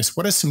going on this?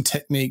 What are some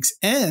techniques?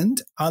 And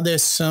are there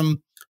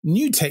some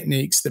new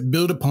techniques that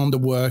build upon the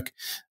work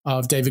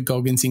of David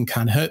Goggins in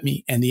Can't Hurt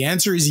Me? And the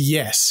answer is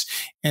yes.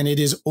 And it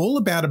is all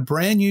about a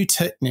brand new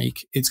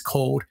technique. It's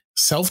called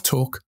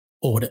self-talk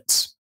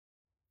audits.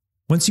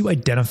 Once you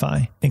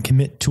identify and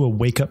commit to a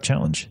wake-up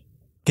challenge,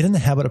 get in the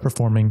habit of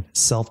performing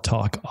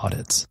self-talk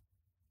audits.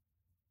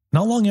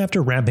 Not long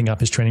after ramping up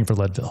his training for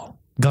Leadville,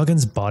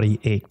 Goggins' body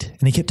ached,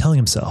 and he kept telling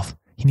himself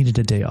he needed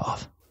a day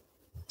off.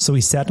 So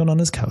he sat down on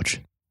his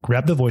couch,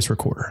 grabbed the voice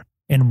recorder,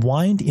 and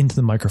whined into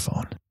the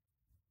microphone.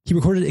 He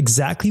recorded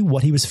exactly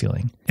what he was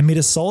feeling and made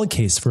a solid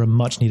case for a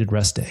much-needed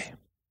rest day.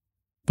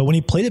 But when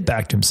he played it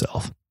back to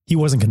himself, he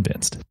wasn't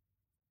convinced.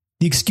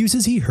 The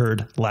excuses he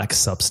heard lacked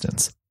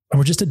substance and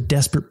were just a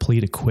desperate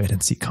plea to quit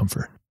and seek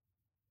comfort.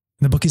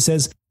 In the book he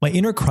says, "My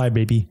inner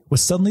crybaby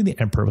was suddenly the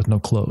emperor with no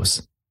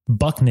clothes,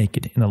 buck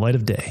naked in the light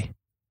of day.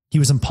 He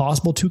was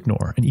impossible to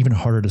ignore and even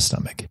harder to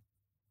stomach.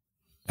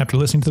 After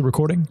listening to the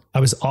recording, I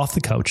was off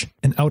the couch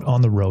and out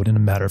on the road in a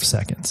matter of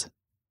seconds."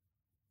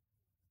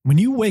 When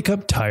you wake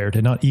up tired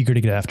and not eager to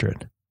get after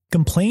it,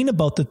 complain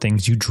about the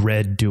things you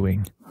dread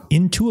doing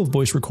into a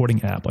voice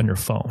recording app on your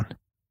phone,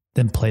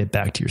 then play it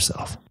back to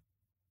yourself.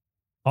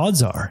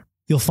 Odds are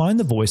you'll find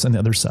the voice on the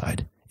other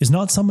side is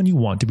not someone you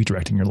want to be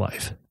directing your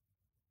life.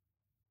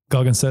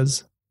 Goggins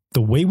says,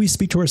 "The way we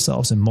speak to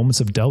ourselves in moments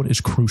of doubt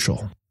is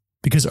crucial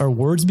because our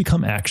words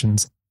become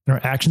actions and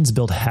our actions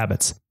build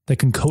habits that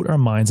can coat our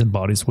minds and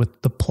bodies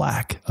with the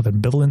plaque of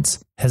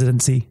ambivalence,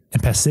 hesitancy,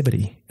 and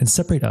passivity and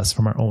separate us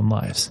from our own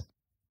lives."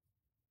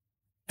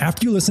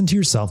 After you listen to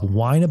yourself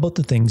whine about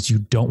the things you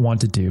don't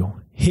want to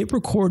do, hit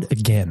record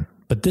again,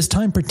 but this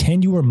time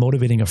pretend you are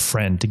motivating a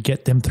friend to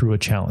get them through a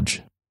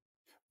challenge.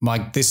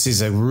 Mike, this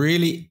is a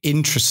really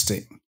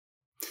interesting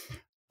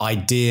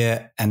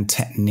idea and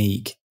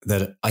technique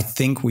that I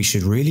think we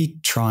should really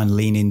try and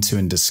lean into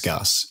and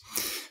discuss.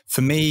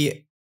 For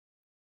me,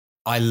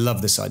 I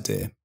love this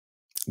idea.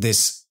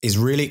 This is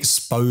really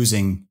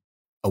exposing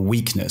a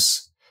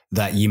weakness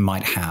that you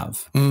might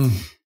have.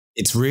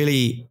 It's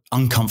really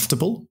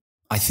uncomfortable.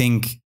 I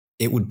think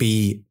it would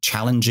be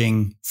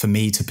challenging for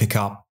me to pick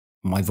up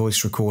my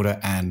voice recorder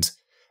and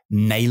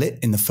nail it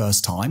in the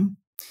first time.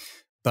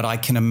 But I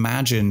can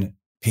imagine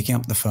picking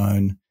up the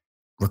phone,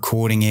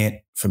 recording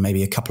it for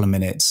maybe a couple of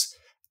minutes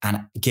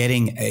and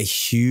getting a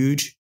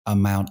huge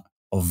amount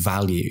of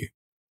value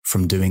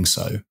from doing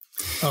so.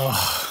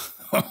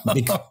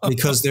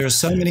 Because there are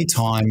so many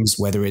times,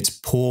 whether it's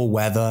poor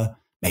weather,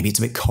 maybe it's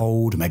a bit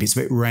cold, maybe it's a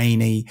bit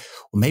rainy,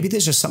 or maybe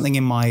there's just something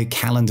in my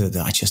calendar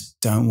that I just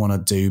don't want to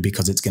do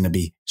because it's going to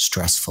be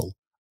stressful,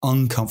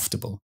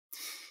 uncomfortable.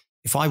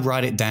 If I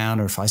write it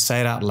down or if I say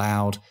it out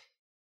loud,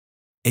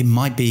 it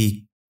might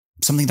be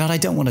something that I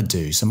don't want to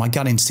do. So my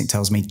gut instinct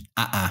tells me,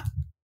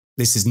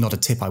 this is not a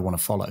tip I want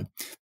to follow.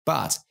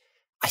 But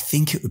I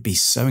think it would be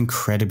so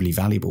incredibly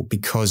valuable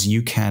because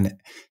you can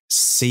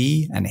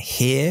see and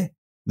hear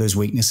those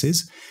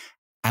weaknesses.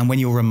 And when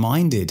you're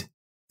reminded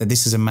that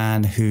this is a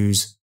man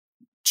who's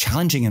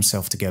challenging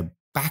himself to go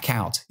back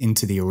out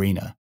into the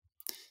arena,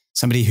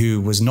 somebody who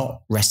was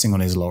not resting on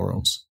his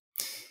laurels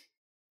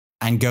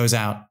and goes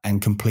out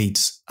and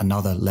completes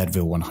another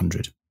Leadville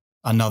 100,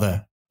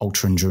 another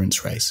ultra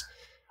endurance race.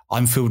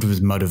 I'm filled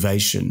with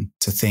motivation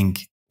to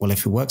think, well,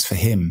 if it works for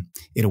him,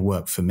 it'll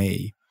work for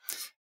me.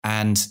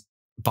 And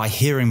by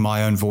hearing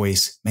my own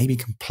voice, maybe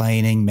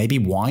complaining, maybe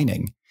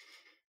whining,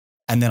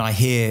 and then I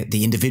hear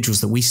the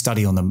individuals that we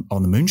study on the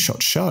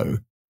Moonshot show,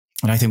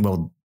 and I think,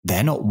 well,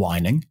 they're not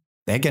whining.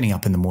 They're getting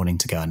up in the morning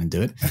to go out and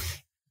do it.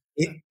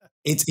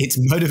 It's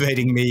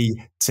motivating me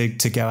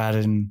to go out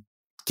and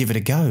give it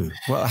a go.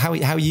 Well, how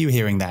are you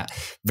hearing that?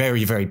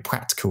 Very, very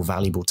practical,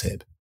 valuable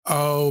tip.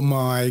 Oh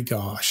my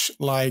gosh.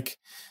 Like,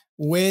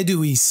 where do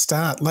we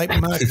start? Like,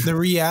 Mark, the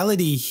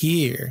reality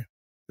here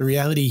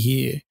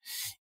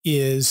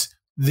is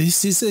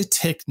this is a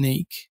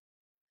technique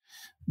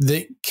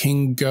that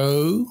can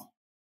go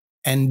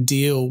and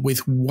deal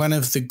with one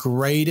of the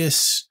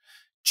greatest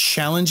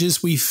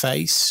challenges we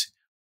face,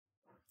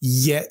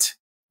 yet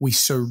we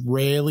so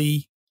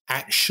rarely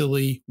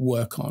actually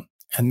work on.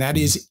 And that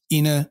is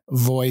inner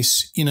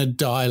voice, inner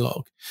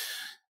dialogue.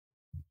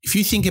 If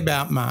you think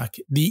about, Mark,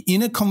 the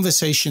inner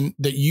conversation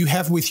that you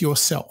have with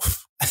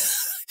yourself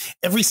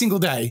every single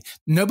day,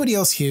 nobody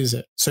else hears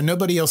it. So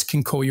nobody else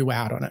can call you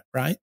out on it,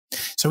 right?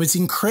 So it's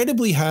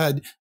incredibly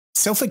hard.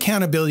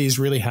 Self-accountability is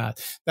really hard.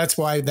 That's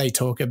why they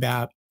talk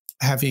about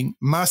having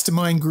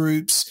mastermind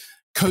groups,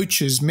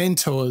 coaches,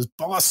 mentors,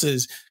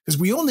 bosses, because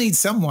we all need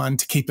someone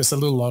to keep us a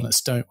little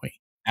honest, don't we?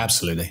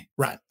 Absolutely.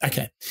 Right.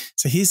 Okay.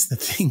 So here's the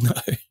thing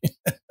though.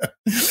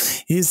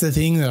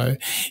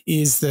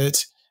 Is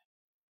that,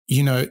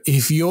 you know,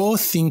 if you're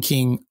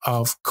thinking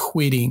of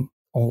quitting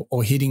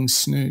or hitting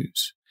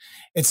snooze,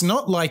 it's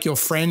not like your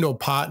friend or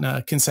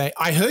partner can say,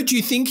 I heard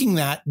you thinking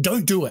that,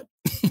 don't do it.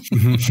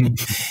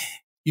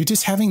 You're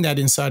just having that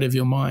inside of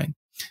your mind.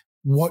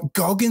 What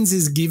Goggins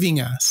is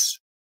giving us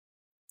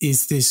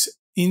is this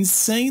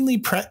insanely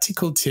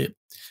practical tip,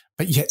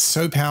 but yet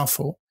so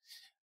powerful,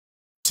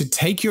 to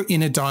take your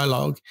inner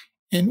dialogue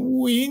and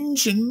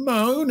whinge and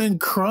moan and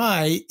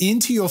cry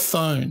into your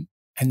phone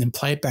and then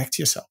play it back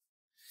to yourself.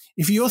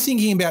 If you're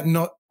thinking about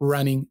not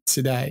running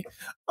today,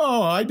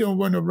 oh, I don't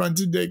want to run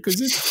today because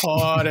it's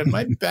hard and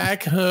my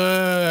back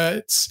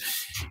hurts.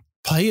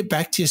 Play it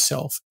back to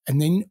yourself.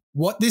 And then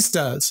what this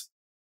does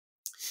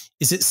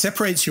is it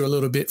separates you a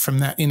little bit from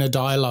that inner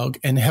dialogue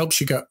and helps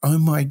you go, oh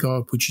my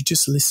God, would you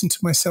just listen to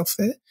myself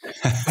there?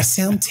 I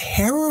sound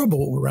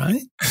terrible,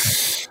 right?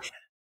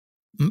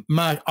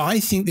 Mark, I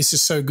think this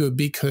is so good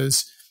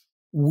because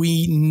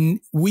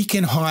we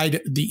can hide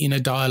the inner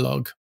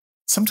dialogue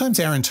sometimes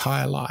our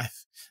entire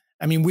life.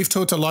 I mean, we've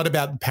talked a lot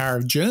about the power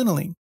of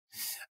journaling,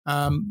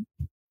 but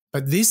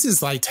this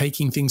is like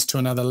taking things to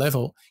another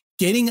level,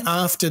 getting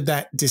after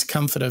that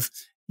discomfort of,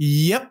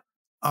 yep,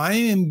 I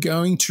am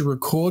going to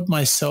record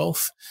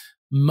myself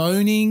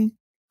moaning,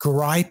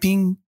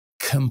 griping,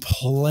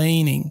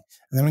 complaining,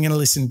 and then I'm going to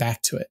listen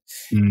back to it.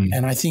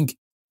 And I think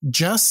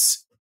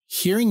just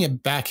hearing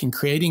it back and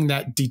creating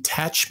that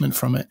detachment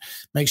from it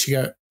makes you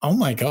go, oh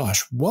my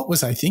gosh, what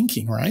was I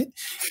thinking, right?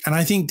 And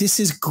I think this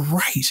is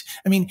great.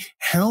 I mean,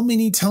 how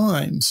many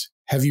times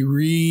have you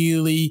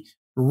really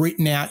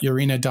written out your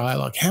inner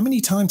dialogue? How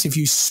many times have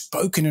you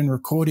spoken and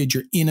recorded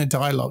your inner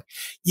dialogue?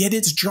 Yet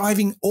it's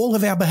driving all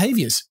of our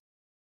behaviors.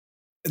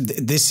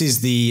 This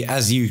is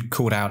as you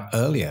called out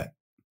earlier,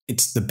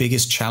 it's the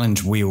biggest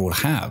challenge we all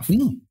have.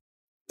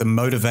 The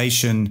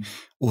motivation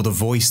or the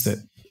voice that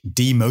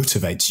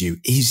demotivates you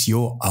is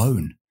your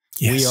own.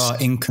 Yes. We are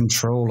in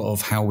control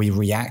of how we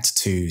react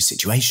to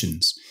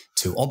situations,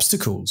 to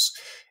obstacles.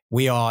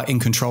 We are in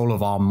control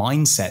of our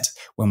mindset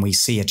when we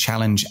see a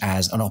challenge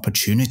as an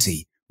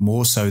opportunity,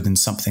 more so than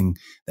something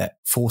that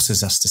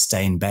forces us to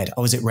stay in bed.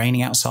 Oh, is it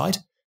raining outside?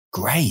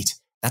 Great.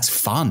 That's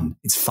fun.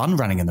 It's fun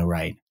running in the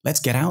rain.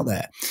 Let's get out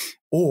there.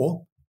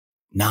 Or,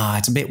 nah,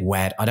 it's a bit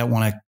wet. I don't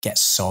want to get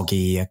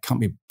soggy. I can't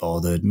be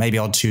bothered. Maybe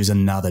I'll choose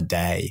another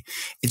day.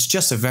 It's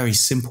just a very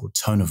simple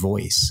tone of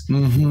voice,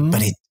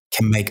 but it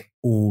can make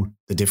all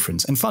the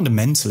difference. And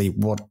fundamentally,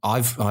 what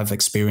I've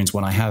experienced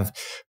when I have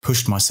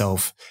pushed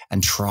myself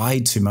and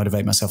tried to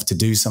motivate myself to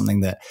do something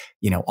that,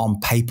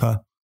 on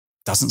paper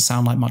doesn't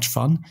sound like much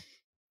fun,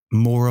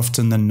 more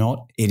often than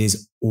not, it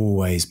is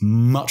always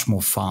much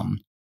more fun.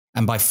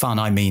 And by fun,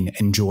 I mean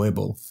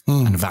enjoyable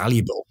and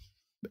valuable,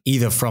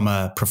 either from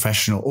a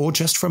professional or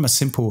just from a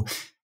simple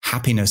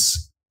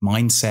happiness,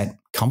 mindset,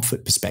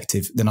 comfort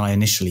perspective than I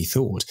initially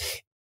thought.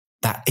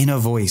 That inner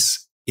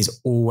voice is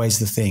always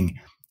the thing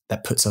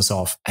that puts us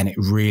off, and it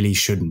really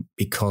shouldn't,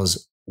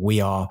 because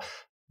we are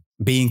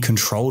being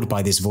controlled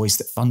by this voice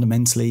that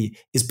fundamentally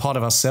is part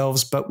of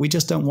ourselves, but we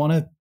just don't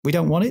want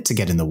it to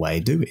get in the way,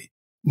 do we?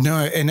 No.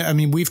 And I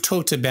mean, we've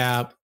talked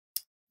about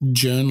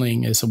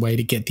journaling as a way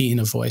to get the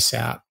inner voice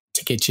out,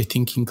 to get your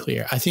thinking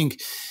clear. I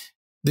think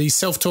the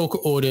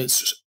self-talk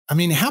audits, I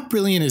mean, how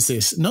brilliant is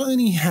this? Not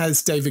only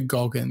has David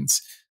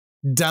Goggins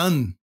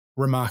done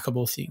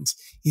remarkable things,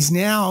 he's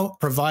now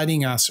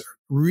providing us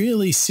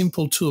really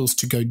simple tools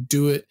to go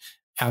do it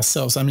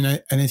ourselves. I mean,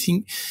 I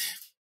think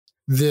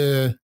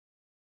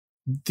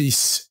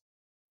this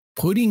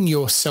putting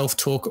your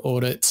self-talk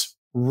audits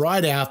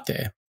right out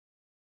there,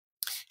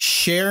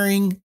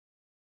 sharing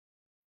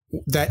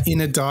that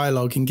inner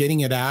dialogue and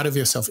getting it out of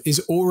yourself is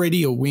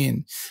already a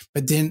win.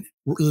 But then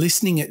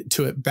listening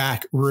to it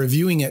back,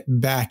 reviewing it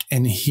back,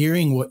 and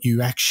hearing what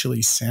you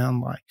actually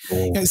sound like.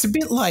 It's a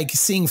bit like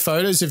seeing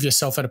photos of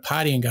yourself at a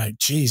party and go,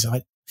 geez,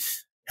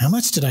 how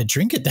much did I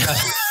drink at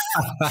that?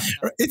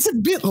 It's a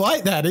bit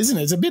like that, isn't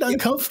it? It's a bit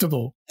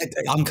uncomfortable.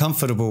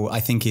 Uncomfortable, I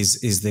think,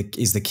 is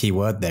the key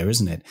word there,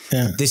 isn't it?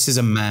 Yeah. This is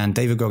a man,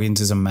 David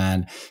Goggins is a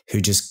man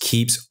who just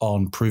keeps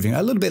on proving,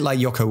 a little bit like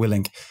Jocko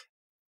Willink,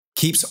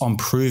 keeps on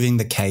proving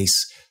the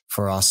case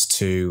for us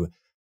to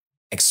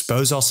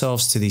expose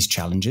ourselves to these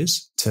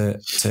challenges,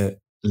 to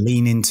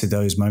lean into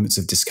those moments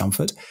of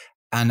discomfort,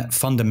 and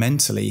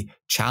fundamentally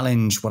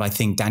challenge what I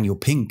think Daniel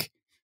Pink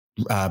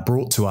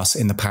brought to us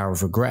in The Power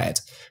of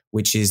Regret,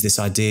 which is this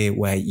idea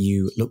where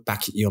you look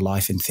back at your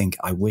life and think,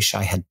 I wish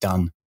I had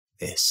done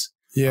this.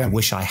 Yeah. I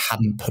wish I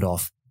hadn't put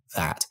off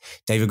that.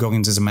 David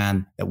Goggins is a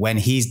man that when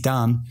he's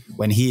done,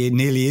 when he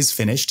nearly is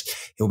finished,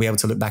 he'll be able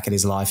to look back at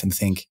his life and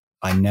think,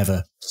 I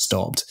never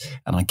stopped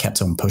and I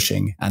kept on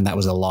pushing, and that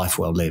was a life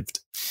well lived.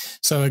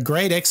 So a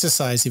great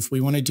exercise, if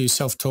we want to do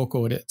self-talk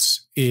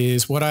audits,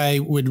 is what I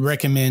would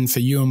recommend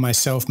for you and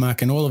myself,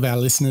 Mark, and all of our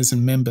listeners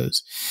and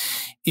members,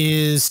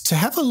 is to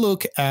have a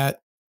look at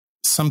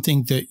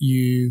something that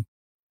you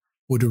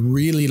would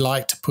really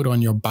like to put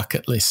on your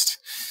bucket list,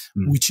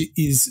 which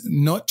is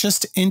not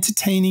just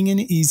entertaining and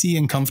easy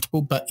and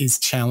comfortable, but is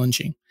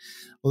challenging.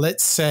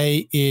 Let's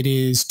say it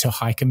is to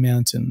hike a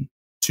mountain,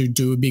 to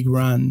do a big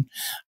run,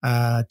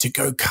 to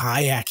go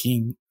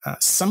kayaking,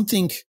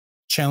 something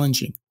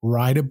challenging,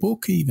 write a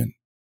book even.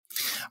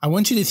 I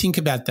want you to think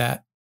about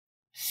that.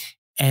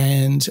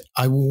 And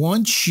I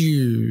want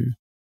you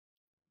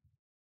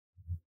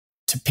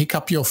to pick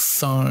up your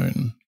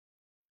phone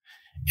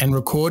and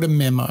record a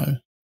memo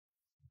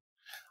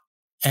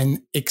and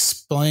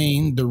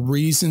explain the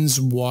reasons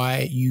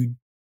why you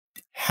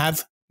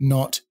have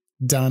not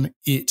done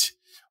it,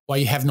 why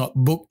you have not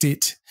booked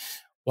it,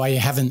 why you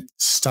haven't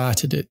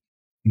started it.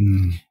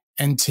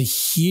 And to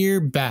hear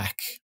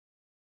back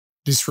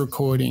this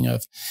recording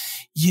of,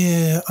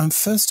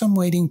 I'm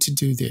waiting to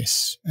do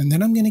this, and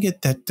then I'm going to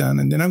get that done,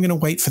 and then I'm going to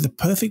wait for the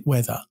perfect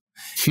weather.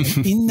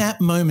 And in that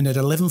moment at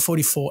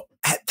 11:44,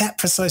 at that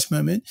precise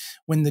moment,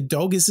 when the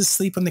dog is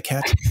asleep on the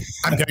couch,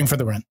 I'm going for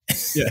the run.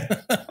 Yeah.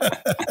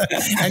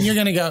 And you're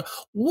going to go,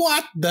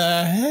 what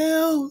the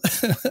hell?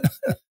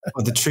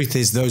 Well, the truth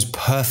is, those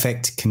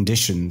perfect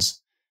conditions,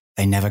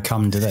 they never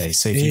come, do they?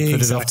 So if you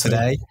put it off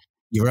today,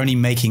 you're only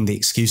making the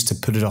excuse to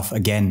put it off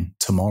again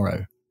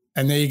tomorrow.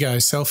 And there you go,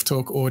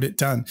 self-talk audit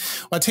done.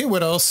 Well, I'll tell you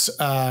what else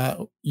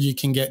you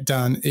can get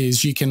done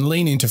is you can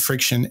lean into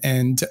friction.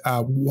 And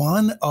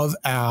one of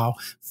our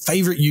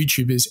favorite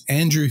YouTubers,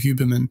 Andrew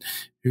Huberman,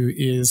 who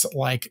is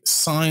like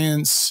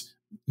science,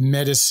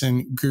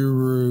 medicine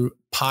guru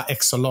par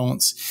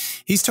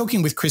excellence, he's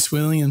talking with Chris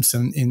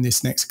Williamson in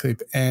this next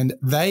clip, and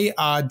they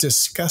are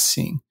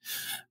discussing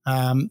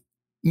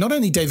not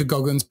only David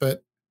Goggins,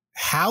 but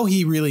how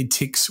he really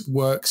ticks,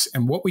 works,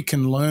 and what we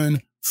can learn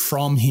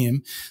from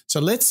him. So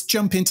let's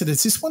jump into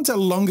this. This one's a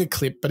longer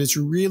clip, but it's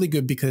really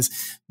good because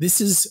this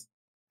is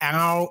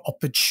our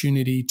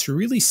opportunity to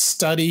really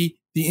study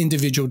the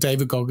individual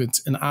David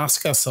Goggins and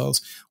ask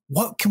ourselves,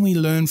 what can we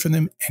learn from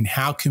them and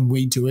how can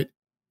we do it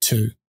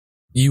too?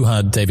 You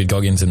had David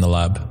Goggins in the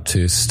lab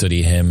to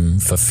study him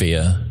for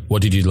fear.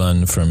 What did you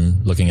learn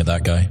from looking at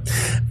that guy?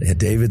 Yeah,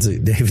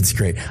 David's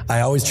great.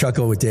 I always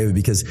chuckle with David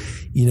because,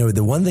 you know,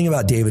 the one thing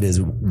about David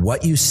is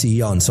what you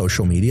see on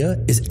social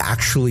media is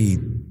actually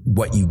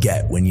what you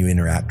get when you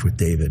interact with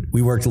David.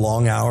 We worked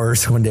long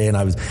hours one day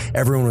and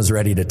everyone was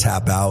ready to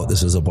tap out.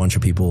 This was a bunch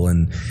of people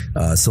in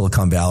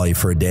Silicon Valley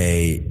for a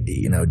day,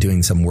 you know,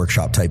 doing some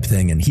workshop type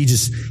thing. And he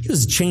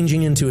was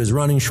changing into his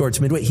running shorts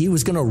midway. He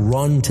was going to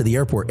run to the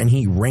airport, and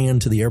he ran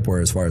to the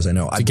airport as far as I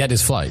know. To get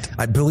his flight.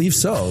 I believe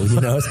so,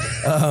 you know.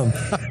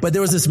 But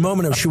there was this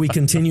moment of, should we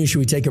continue? Should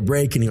we take a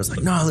break? And he was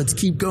like, no, let's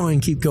keep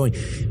going.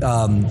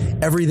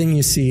 Everything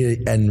you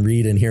see and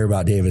read and hear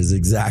about David is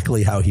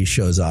exactly how he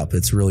shows up.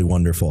 It's really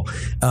wonderful.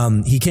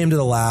 He came to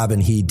the lab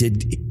and he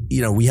did,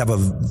 you know, we have a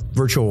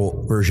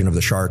virtual version of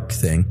the shark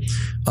thing,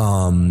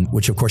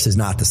 which of course is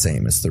not the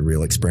same as the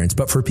real experience.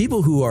 But for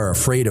people who are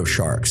afraid of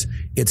sharks,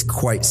 it's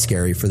quite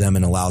scary for them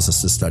and allows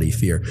us to study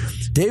fear.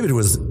 David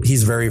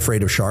he's very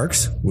afraid of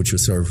sharks, which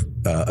was sort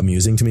of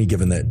amusing to me,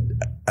 given that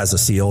as a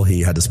SEAL,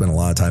 he had to spend a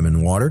lot of time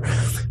in water.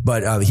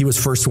 But he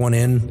was first one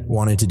in,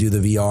 wanted to do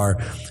the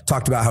VR,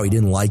 talked about how he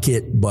didn't like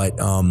it, but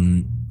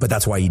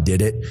that's why he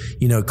did it.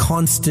 You know,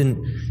 constant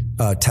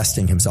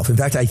testing himself. In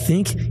fact, I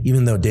think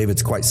even though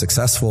David's quite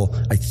successful,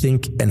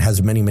 and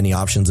has many, many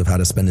options of how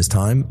to spend his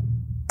time,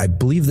 I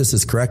believe this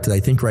is correct. I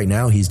think right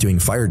now he's doing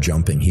fire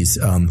jumping. He's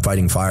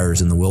fighting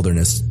fires in the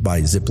wilderness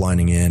by zip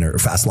lining in or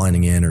fast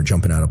lining in or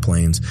jumping out of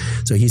planes.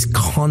 So he's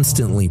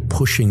constantly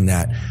pushing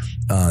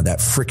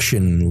that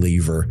friction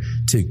lever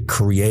to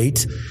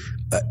create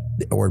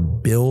or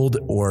build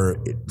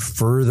or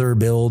further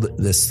build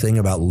this thing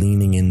about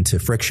leaning into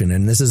friction.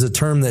 And this is a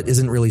term that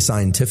isn't really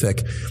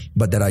scientific,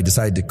 but that I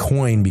decided to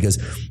coin because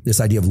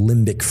this idea of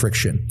limbic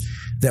friction,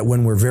 that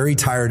when we're very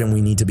tired and we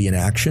need to be in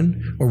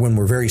action, or when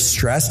we're very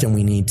stressed and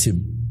we need to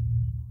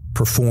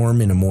perform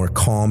in a more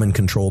calm and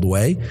controlled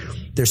way,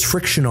 there's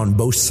friction on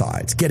both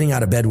sides. Getting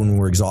out of bed when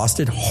we're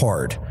exhausted,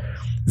 hard,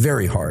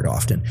 very hard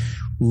often.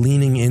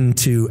 Leaning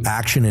into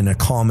action in a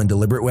calm and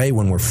deliberate way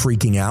when we're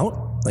freaking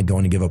out, like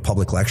going to give a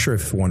public lecture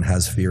if one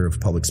has fear of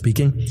public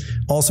speaking,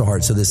 also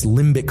hard. So this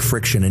limbic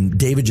friction, and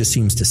David just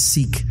seems to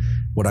seek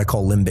what I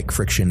call limbic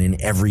friction in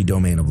every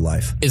domain of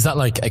life. Is that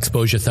like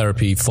exposure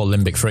therapy for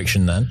limbic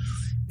friction then?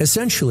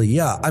 Essentially,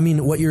 yeah. I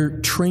mean, what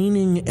you're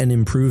training and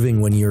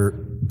improving when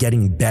you're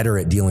getting better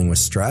at dealing with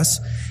stress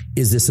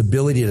is this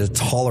ability to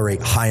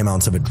tolerate high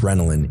amounts of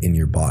adrenaline in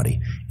your body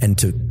and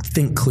to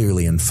think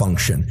clearly and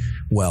function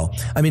well.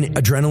 I mean,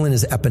 adrenaline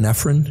is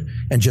epinephrine,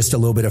 and just a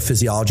little bit of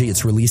physiology.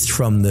 It's released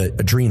from the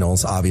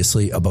adrenals,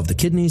 obviously, above the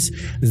kidneys.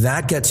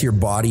 That gets your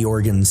body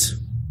organs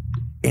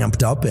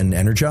amped up and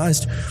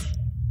energized.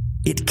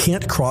 It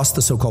can't cross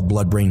the so-called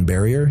blood-brain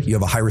barrier. You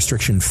have a high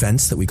restriction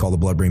fence that we call the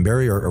blood-brain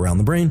barrier around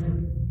the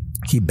brain.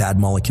 Keep bad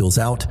molecules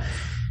out.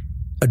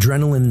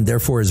 Adrenaline,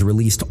 therefore, is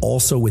released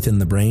also within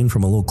the brain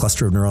from a little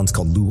cluster of neurons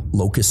called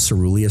locus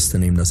coeruleus. The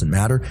name doesn't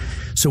matter.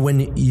 So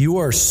when you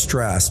are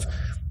stressed,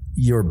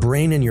 your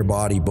brain and your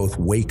body both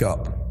wake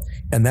up,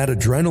 and that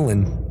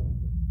adrenaline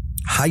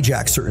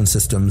hijacks certain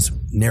systems,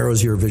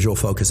 narrows your visual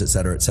focus, et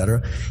cetera, et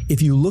cetera.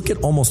 If you look at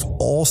almost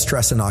all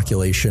stress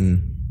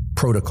inoculation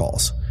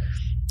protocols,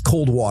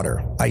 cold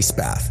water, ice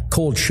bath,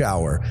 cold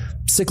shower,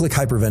 cyclic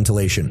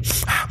hyperventilation,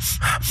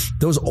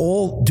 those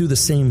all do the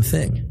same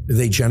thing.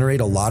 They generate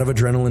a lot of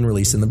adrenaline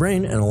release in the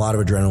brain and a lot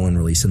of adrenaline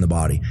release in the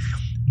body.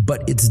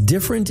 But it's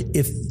different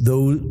if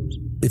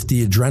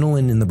the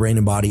adrenaline in the brain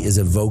and body is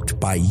evoked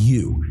by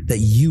you, that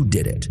you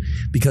did it.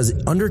 Because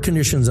under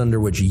conditions under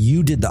which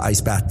you did the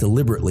ice bath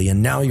deliberately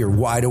and now you're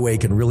wide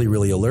awake and really,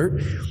 really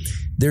alert,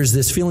 there's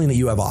this feeling that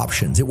you have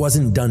options. It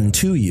wasn't done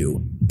to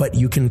you, but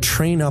you can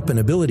train up an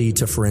ability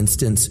to, for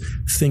instance,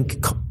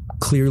 think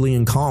clearly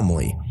and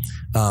calmly.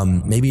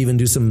 Maybe even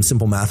do some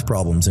simple math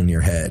problems in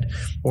your head,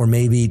 or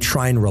maybe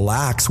try and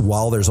relax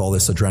while there's all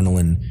this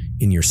adrenaline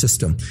in your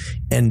system.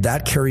 And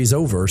that carries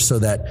over so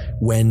that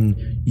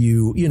when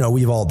you know,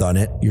 we've all done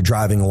it. You're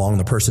driving along,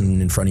 the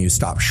person in front of you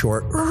stops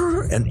short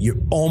and you're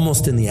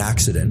almost in the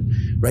accident,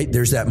 right?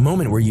 There's that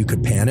moment where you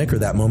could panic, or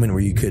that moment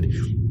where you could,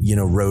 you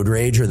know, road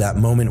rage, or that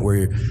moment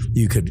where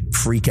you could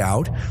freak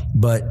out.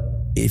 But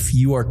if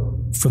you are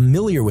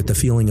familiar with the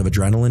feeling of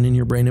adrenaline in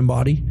your brain and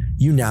body,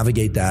 you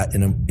navigate that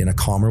in a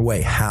calmer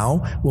way.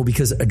 How? Well,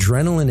 because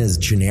adrenaline is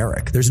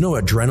generic. There's no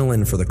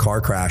adrenaline for the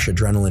car crash,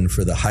 adrenaline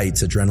for the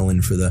heights,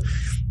 adrenaline for the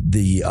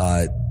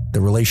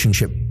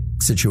relationship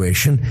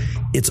situation.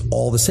 It's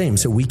all the same.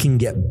 So we can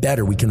get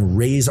better. We can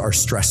raise our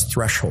stress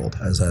threshold,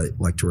 as I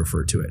like to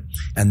refer to it.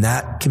 And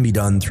that can be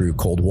done through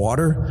cold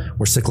water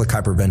or cyclic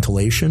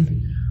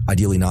hyperventilation,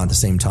 ideally not at the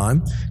same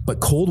time. But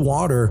cold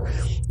water,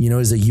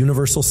 is a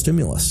universal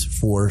stimulus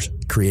for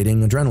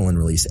creating adrenaline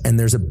release. And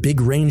there's a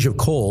big range of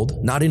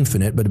cold, not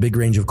infinite, but a big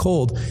range of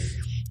cold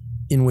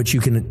in which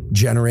you can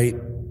generate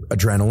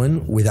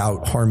adrenaline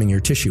without harming your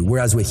tissue.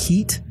 Whereas with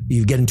heat,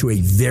 you get into a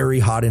very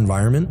hot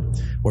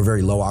environment or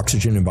very low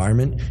oxygen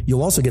environment,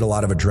 you'll also get a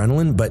lot of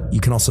adrenaline, but you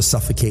can also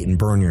suffocate and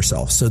burn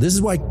yourself. So this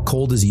is why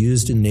cold is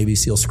used in Navy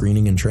SEAL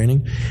screening and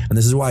training. And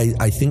this is why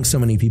I think so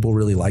many people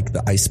really like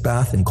the ice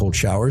bath and cold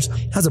showers.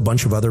 It has a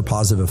bunch of other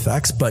positive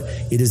effects, but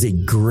it is a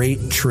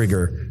great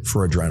trigger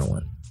for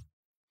adrenaline.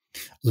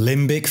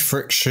 Limbic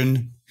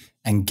friction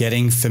and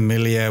getting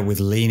familiar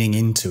with leaning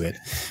into it.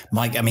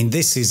 Mike, I mean,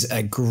 this is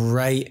a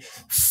great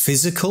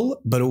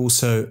physical, but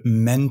also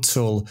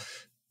mental,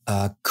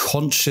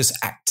 conscious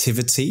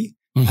activity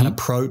and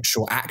approach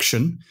or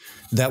action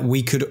that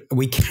we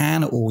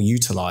can all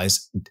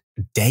utilize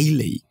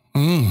daily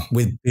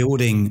with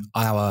building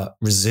our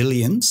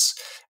resilience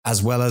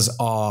as well as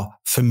our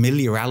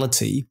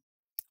familiarity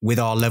with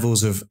our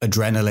levels of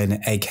adrenaline,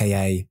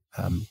 aka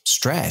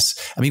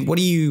stress. I mean, what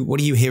are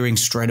you hearing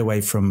straight away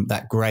from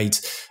that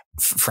great,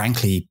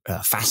 frankly,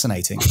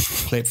 fascinating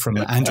clip from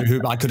Andrew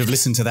Huberman? I could have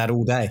listened to that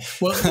all day.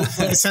 Well,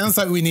 it sounds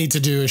like we need to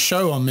do a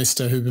show on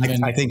Mr.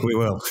 Huberman. I think we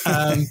will.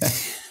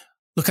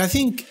 Look, I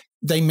think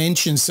they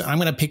mentioned, so I'm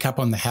going to pick up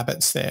on the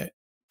habits there.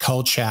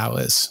 Cold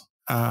showers,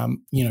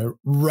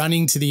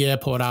 running to the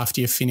airport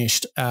after you're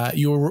finished.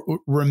 You'll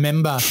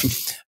remember,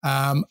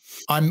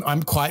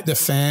 I'm quite the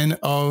fan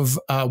of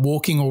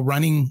walking or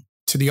running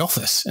to the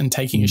office and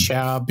taking a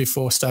shower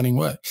before starting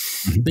work.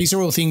 These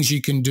are all things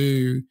you can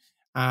do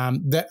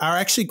that are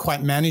actually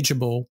quite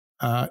manageable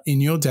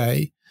in your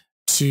day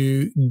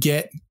to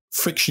get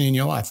friction in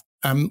your life.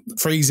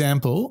 For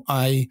example,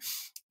 I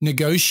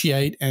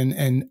negotiate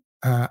and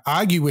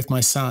argue with my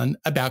son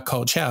about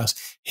cold showers.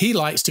 He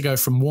likes to go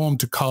from warm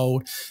to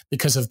cold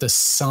because of the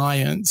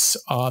science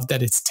of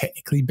that it's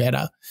technically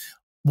better.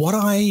 What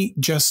I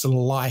just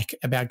like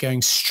about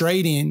going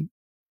straight in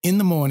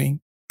the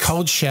morning,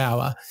 cold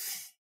shower,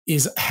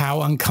 is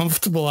how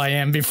uncomfortable I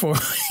am before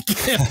I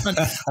get on.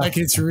 Like,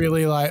 it's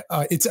really like,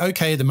 it's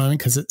okay at the moment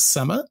because it's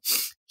summer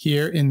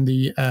here in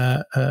the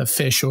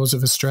fair shores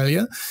of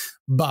Australia.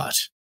 But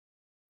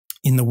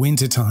in the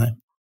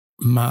wintertime,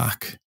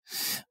 Mark,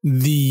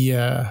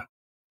 the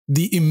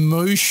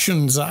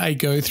emotions I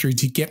go through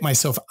to get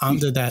myself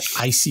under that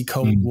icy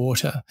cold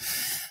water,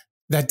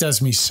 that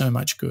does me so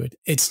much good.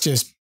 It's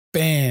just,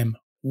 bam,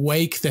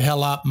 wake the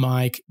hell up,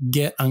 Mike,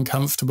 get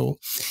uncomfortable.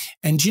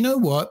 And you know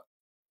what?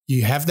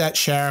 You have that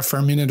shower for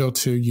a minute or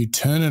two, you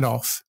turn it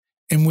off,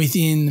 and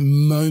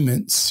within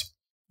moments,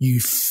 you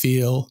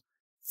feel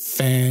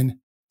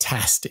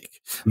fantastic.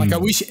 Like, I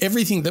wish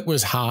everything that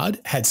was hard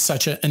had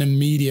such an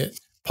immediate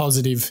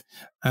positive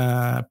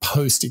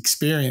post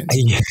experience.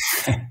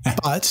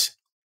 But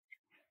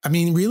I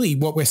mean, really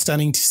what we're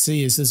starting to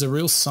see is there's a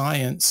real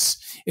science.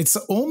 It's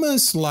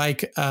almost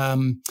like,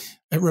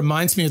 it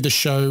reminds me of the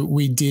show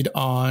we did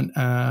on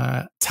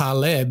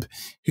Taleb,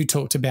 who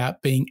talked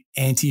about being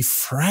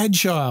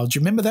anti-fragile. Do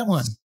you remember that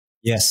one?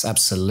 Yes,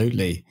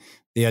 absolutely.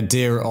 The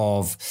idea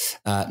of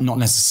not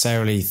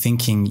necessarily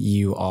thinking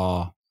you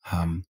are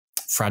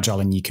fragile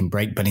and you can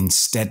break, but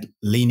instead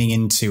leaning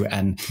into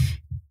and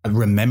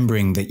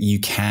remembering that you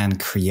can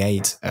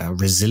create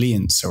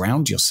resilience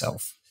around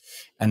yourself.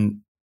 And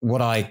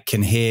what I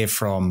can hear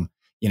from,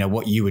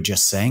 what you were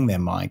just saying there,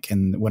 Mike,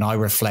 and when I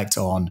reflect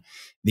on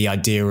the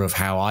idea of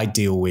how I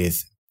deal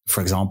with,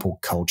 for example,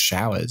 cold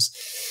showers,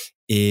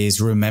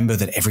 is remember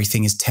that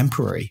everything is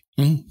temporary.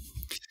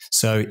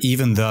 So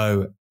even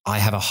though I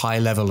have a high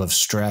level of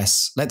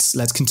stress,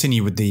 let's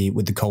continue with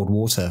the cold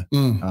water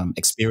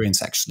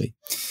experience. Actually,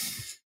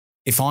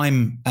 if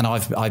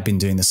I've been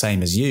doing the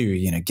same as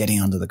you, getting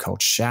under the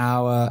cold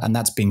shower, and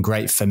that's been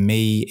great for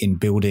me in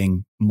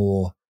building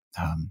more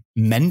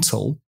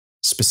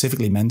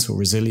specifically mental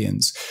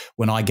resilience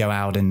when I go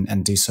out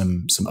and do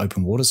some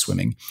open water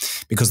swimming,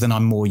 because then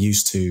I'm more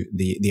used to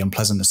the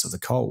unpleasantness of the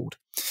cold.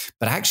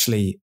 But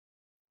actually,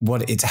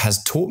 what it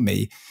has taught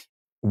me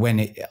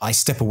when I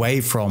step away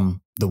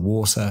from the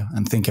water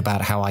and think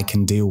about how I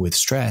can deal with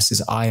stress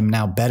is I am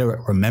now better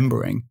at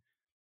remembering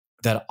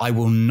that I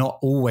will not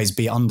always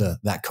be under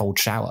that cold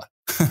shower.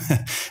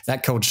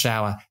 That cold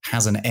shower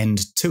has an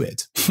end to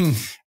it.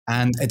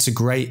 And it's a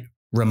great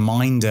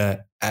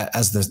reminder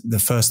as the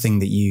first thing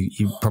that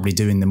you probably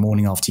do in the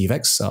morning after you've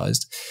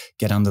exercised,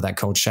 get under that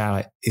cold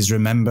shower, is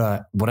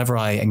remember whatever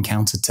I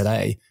encountered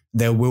today,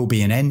 there will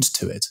be an end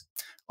to it.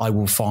 I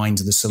will find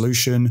the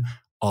solution.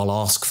 I'll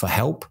ask for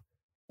help,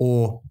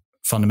 or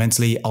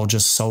fundamentally, I'll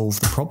just solve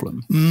the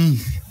problem.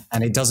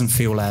 And it doesn't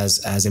feel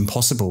as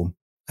impossible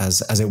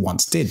as it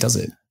once did, does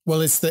it?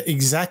 Well, it's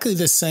exactly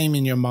the same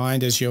in your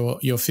mind as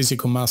your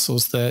physical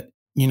muscles that,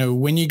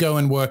 when you go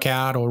and work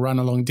out or run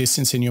a long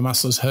distance and your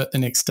muscles hurt the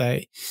next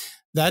day,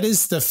 that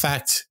is the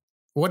fact.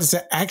 What is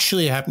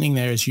actually happening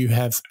there is you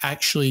have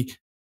actually,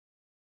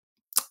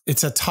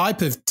 it's a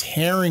type of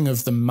tearing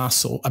of the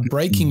muscle, a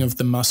breaking of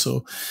the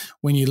muscle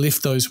when you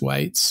lift those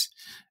weights.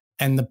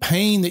 And the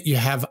pain that you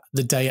have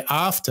the day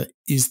after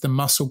is the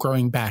muscle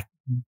growing back.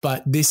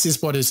 But this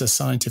is what is a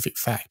scientific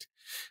fact.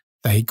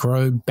 They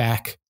grow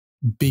back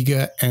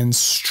bigger and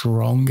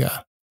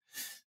stronger.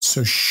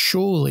 So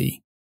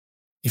surely,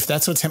 if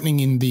that's what's happening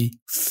in the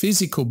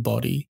physical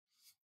body,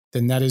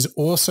 then that is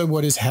also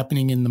what is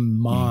happening in the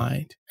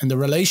mind. And the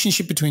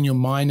relationship between your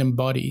mind and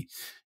body,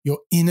 your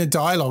inner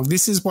dialogue.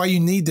 This is why you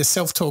need the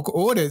self-talk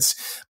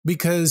audits,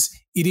 because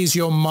it is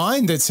your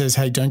mind that says,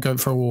 hey, don't go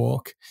for a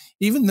walk.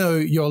 Even though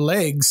your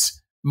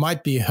legs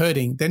might be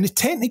hurting, then it's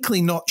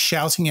technically not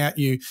shouting at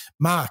you,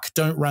 Mark,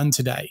 don't run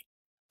today.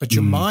 But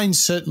your mind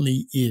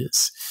certainly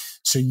is.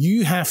 So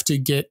you have to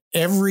get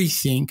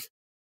everything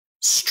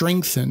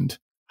strengthened,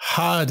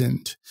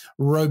 hardened,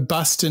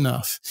 robust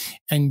enough.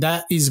 And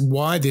that is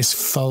why this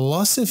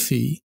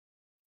philosophy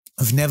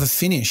of never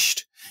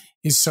finished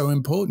is so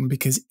important,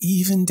 because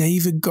even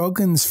David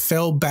Goggins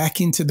fell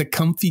back into the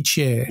comfy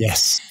chair.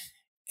 Yes.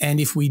 And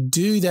if we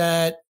do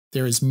that,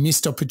 there is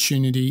missed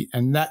opportunity.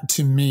 And that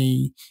to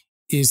me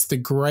is the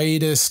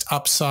greatest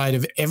upside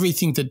of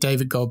everything that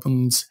David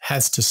Goggins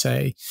has to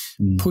say.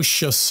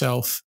 Push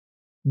yourself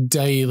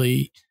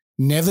daily,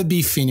 never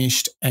be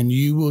finished, and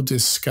you will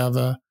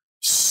discover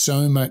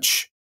so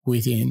much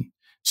within.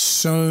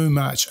 So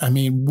much. I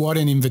mean, what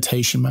an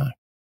invitation, Mark.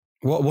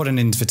 What an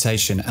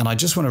invitation. And I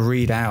just want to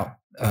read out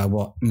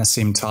what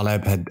Nassim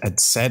Taleb had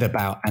said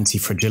about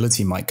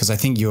anti-fragility, Mike, because I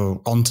think you're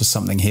onto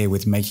something here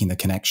with making the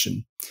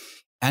connection.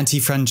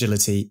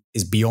 Anti-fragility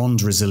is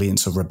beyond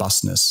resilience or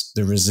robustness.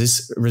 The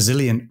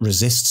resilient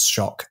resists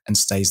shock and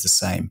stays the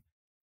same.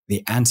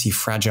 The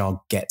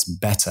anti-fragile gets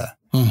better.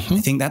 I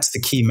think that's the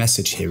key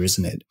message here,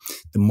 isn't it?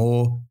 The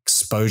more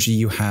exposure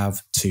you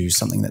have to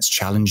something that's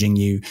challenging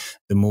you,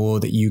 the more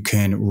that you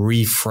can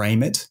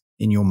reframe it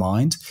in your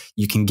mind.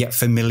 You can get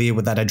familiar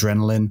with that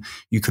adrenaline.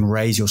 You can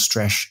raise your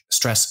stress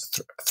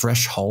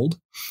threshold.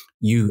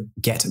 You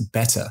get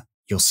better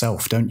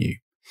yourself, don't you?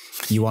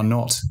 You are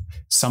not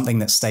something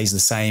that stays the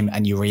same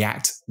and you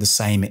react the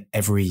same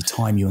every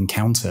time you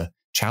encounter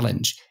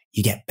challenge.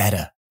 You get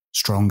better,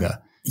 stronger,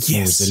 more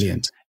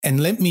resilient.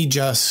 And let me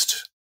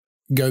just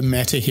go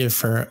meta here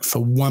for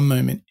one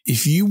moment.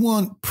 If you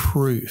want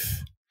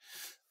proof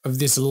of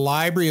this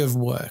library of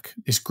work,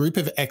 this group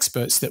of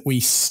experts that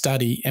we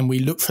study and we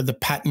look for the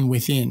pattern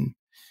within,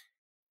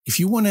 if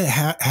you want to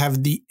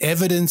have the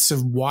evidence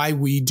of why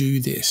we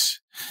do this,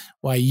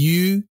 why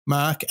you,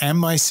 Mark, and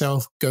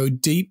myself go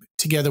deep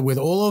together with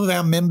all of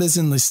our members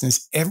and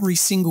listeners every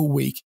single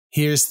week,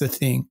 here's the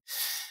thing.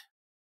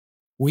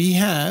 We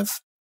have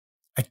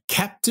a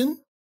captain,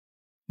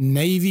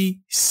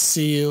 Navy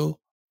SEAL,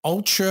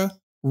 ultra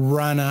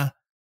runner,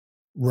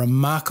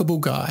 remarkable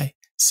guy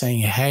saying,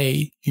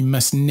 hey, you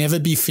must never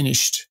be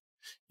finished.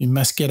 You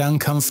must get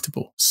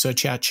uncomfortable.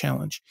 Search out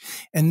challenge.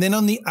 And then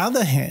on the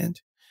other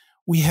hand,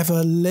 we have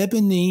a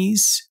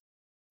Lebanese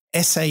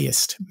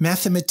essayist,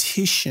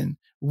 mathematician,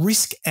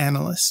 risk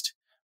analyst,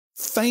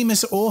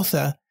 famous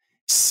author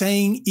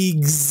saying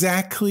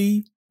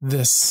exactly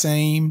the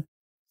same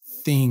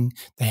thing.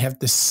 They have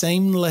the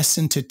same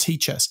lesson to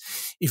teach us.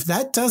 If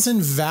that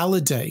doesn't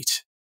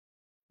validate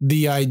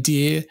the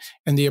idea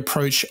and the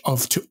approach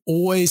of to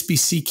always be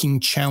seeking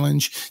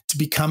challenge, to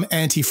become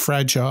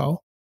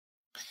anti-fragile,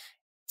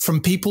 from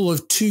people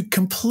of two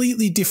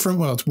completely different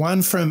worlds,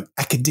 one from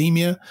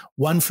academia,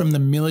 one from the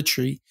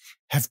military,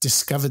 have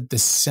discovered the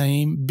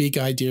same big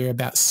idea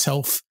about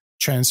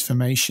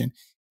self-transformation.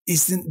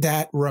 Isn't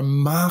that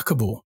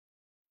remarkable?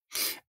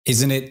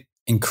 Isn't it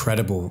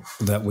incredible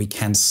that we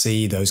can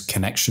see those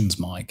connections,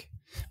 Mike?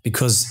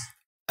 Because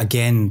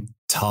again,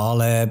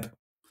 Taleb,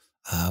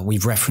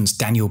 we've referenced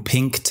Daniel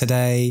Pink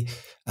today,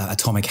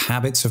 Atomic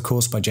Habits, of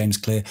course, by James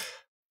Clear.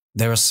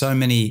 There are so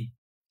many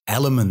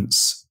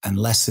elements and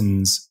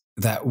lessons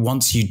that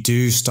once you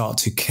do start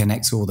to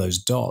connect all those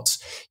dots,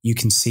 you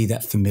can see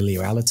that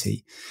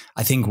familiarity.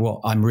 I think what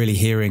I'm really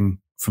hearing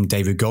from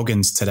David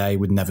Goggins today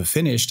with Never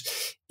Finished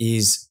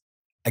is,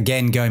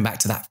 again, going back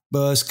to that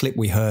first clip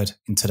we heard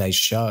in today's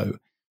show,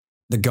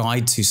 the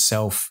guide to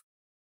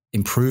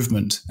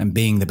self-improvement and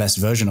being the best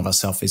version of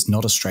ourselves is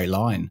not a straight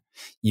line.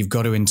 You've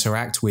got to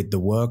interact with the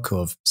work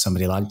of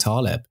somebody like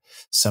Taleb,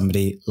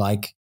 somebody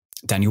like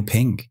Daniel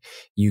Pink.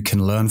 You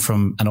can learn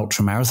from an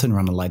ultramarathon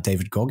runner like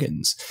David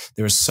Goggins.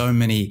 There are so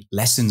many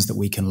lessons that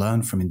we can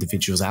learn from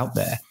individuals out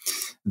there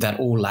that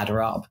all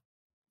ladder up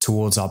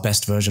towards our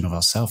best version of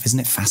ourselves.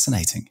 Isn't it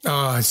fascinating?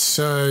 Oh, it's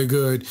so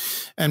good.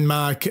 And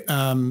Mark,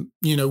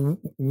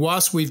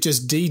 whilst we've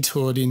just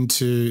detoured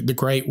into the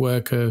great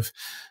work of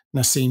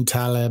Nassim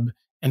Taleb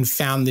and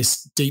found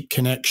this deep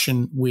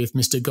connection with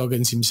Mr.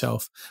 Goggins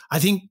himself, I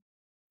think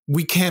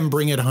we can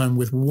bring it home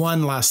with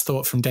one last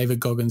thought from David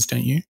Goggins,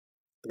 don't you?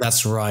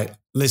 That's right.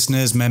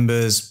 Listeners,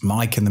 members,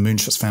 Mike and the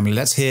Moonshots family,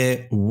 let's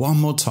hear one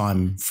more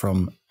time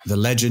from the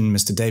legend,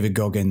 Mr. David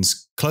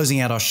Goggins, closing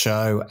out our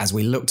show as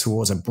we look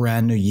towards a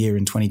brand new year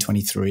in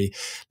 2023.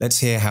 Let's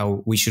hear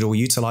how we should all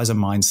utilize a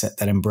mindset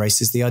that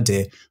embraces the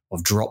idea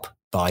of drop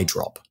by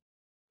drop.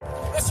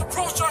 Let's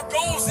approach our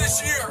goals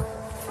this year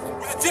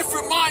with a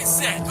different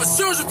mindset, a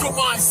surgical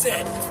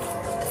mindset.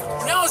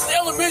 When I was in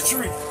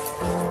elementary,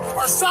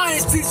 our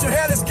science teacher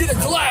had us get a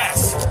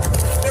glass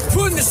and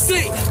put in the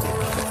sink.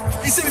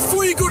 He said,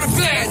 before you go to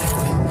bed,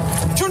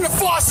 turn the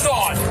faucet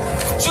on.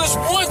 So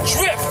just one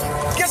drip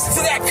gets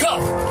into that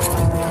cup.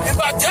 And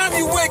by the time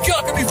you wake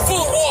up, it'll be full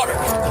of water.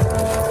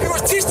 He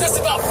was teaching us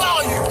about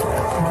volume.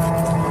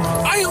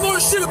 I didn't learn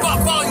shit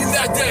about volume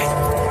that day.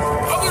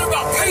 I learned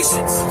about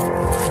patience.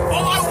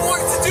 All I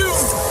wanted to do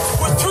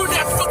was turn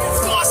that fucking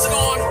faucet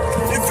on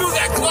and fill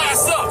that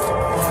glass up.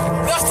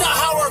 That's not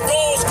how our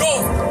goals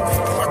go.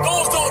 Our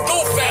goals don't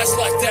go fast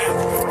like that.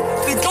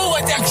 They go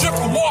like that drip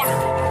of water.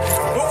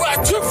 But what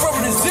I took from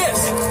it is this.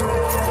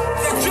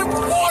 That drip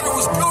of water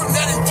was building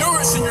that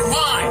endurance in your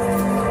mind.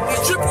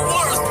 That drip of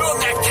water was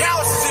building that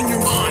calluses in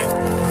your mind.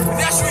 And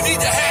that's what we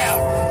need to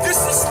have. This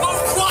is a slow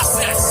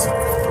process.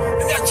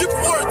 And that drip of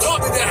water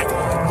taught me that.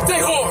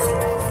 Stay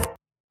hard.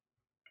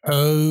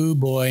 Oh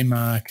boy,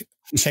 Mark.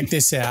 Check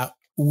this out.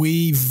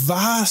 We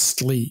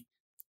vastly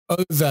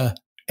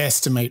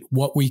overestimate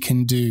what we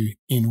can do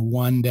in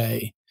one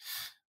day.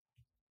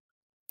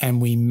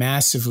 And we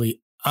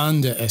massively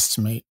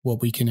underestimate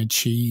what we can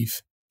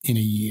achieve in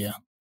a year.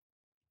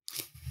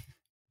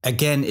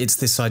 Again, it's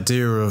this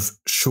idea of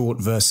short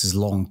versus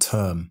long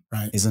term,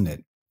 Right. isn't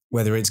it?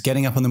 Whether it's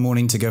getting up in the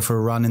morning to go for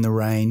a run in the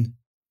rain,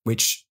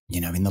 which,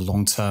 in the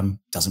long term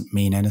doesn't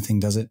mean anything,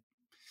 does it?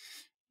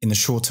 In the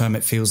short term,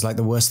 it feels like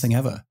the worst thing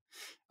ever.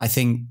 I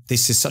think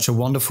this is such a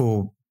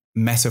wonderful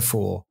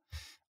metaphor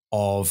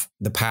of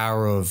the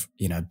power of,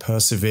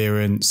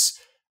 perseverance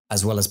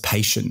as well as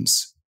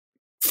patience,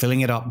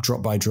 filling it up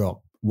drop by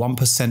drop,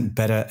 1%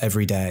 better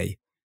every day,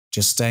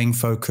 just staying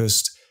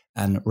focused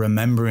and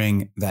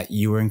remembering that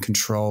you are in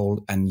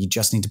control and you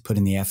just need to put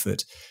in the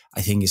effort,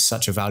 I think is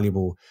such a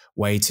valuable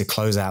way to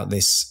close out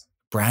this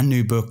brand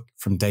new book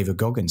from David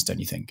Goggins, don't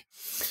you think?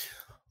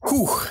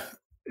 Whew.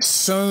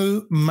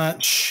 So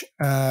much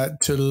to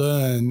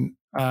learn,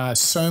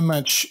 so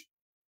much.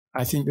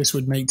 I think this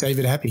would make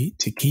David happy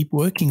to keep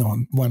working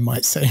on, one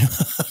might say.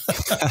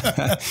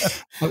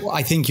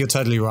 I think you're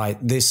totally right.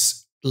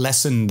 This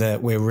lesson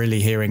that we're really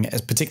hearing,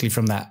 particularly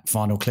from that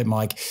final clip,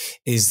 Mike,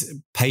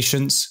 is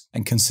patience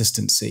and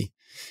consistency.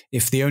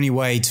 If the only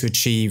way to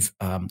achieve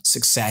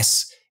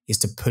success is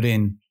to put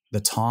in the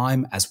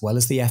time as well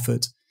as the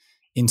effort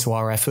into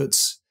our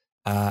efforts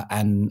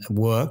and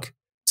work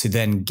to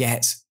then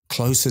get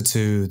closer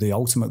to the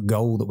ultimate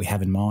goal that we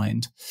have in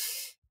mind,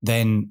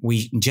 then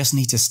we just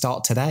need to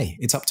start today.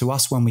 It's up to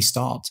us when we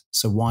start.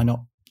 So why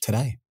not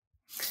today?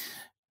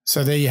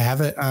 So there you have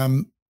it.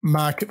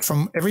 Mark,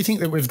 from everything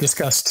that we've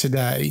discussed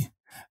today,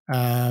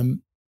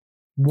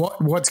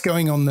 what's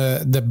going on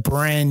the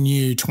brand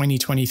new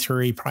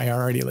 2023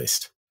 priority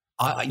list?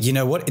 You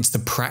know what? It's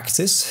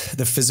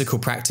the physical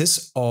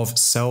practice of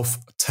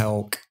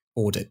self-talk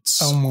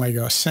audits. Oh my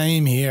gosh,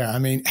 same here. I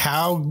mean,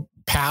 how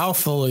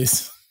powerful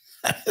is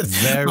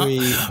very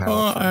powerful.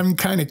 Oh, I'm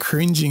kind of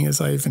cringing as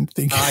I even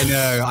think. I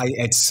know.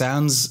 It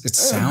sounds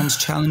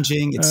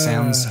challenging. It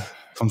sounds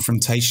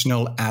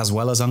confrontational as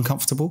well as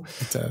uncomfortable.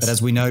 It does. But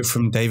as we know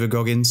from David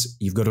Goggins,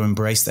 you've got to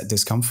embrace that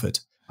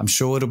discomfort. I'm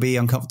sure it'll be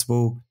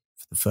uncomfortable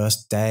for the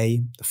first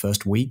day, the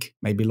first week,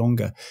 maybe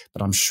longer.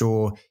 But I'm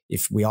sure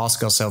if we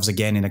ask ourselves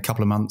again in a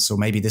couple of months or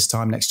maybe this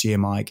time next year,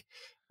 Mike,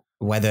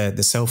 whether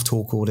the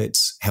self-talk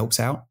audits helps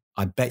out,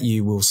 I bet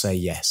you will say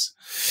yes.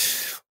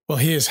 Well,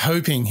 here's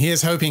hoping.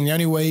 The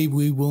only way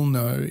we will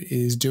know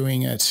is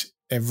doing it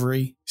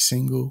every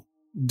single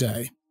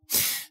day.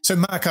 So,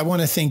 Mark, I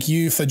want to thank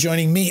you for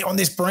joining me on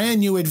this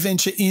brand new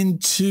adventure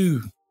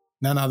into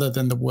none other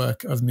than the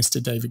work of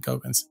Mr. David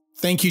Goggins.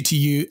 Thank you to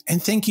you,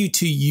 and thank you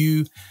to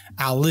you,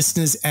 our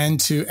listeners,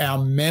 and to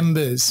our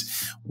members.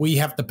 We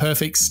have the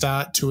perfect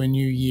start to a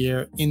new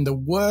year in the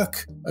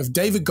work of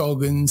David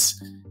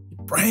Goggins'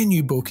 brand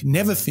new book,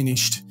 Never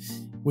Finished,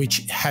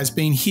 which has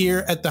been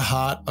here at the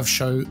heart of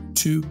show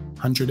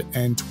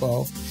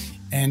 212.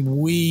 And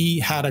we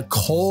had a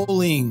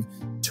calling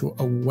to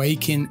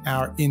awaken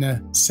our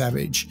inner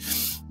savage.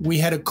 We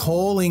had a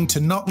calling to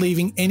not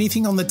leaving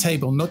anything on the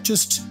table, not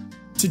just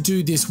to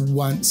do this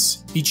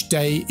once, each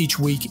day, each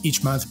week,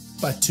 each month,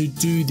 but to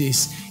do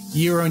this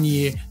year on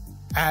year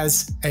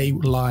as a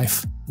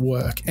life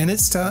work. And it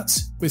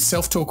starts with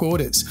self-talk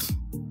audits.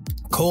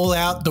 Call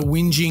out the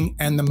whinging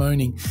and the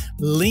moaning.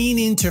 Lean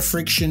into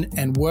friction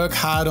and work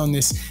hard on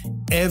this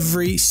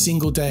every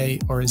single day.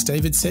 Or as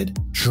David said,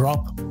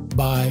 drop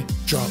by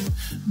drop.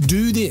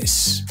 Do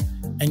this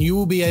and you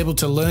will be able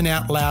to learn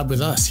out loud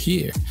with us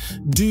here.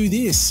 Do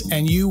this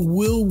and you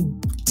will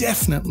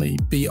definitely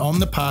be on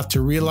the path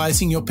to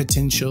realizing your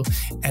potential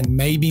and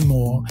maybe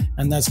more.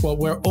 And that's what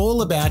we're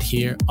all about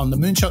here on the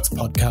Moonshots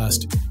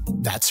podcast.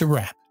 That's a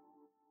wrap.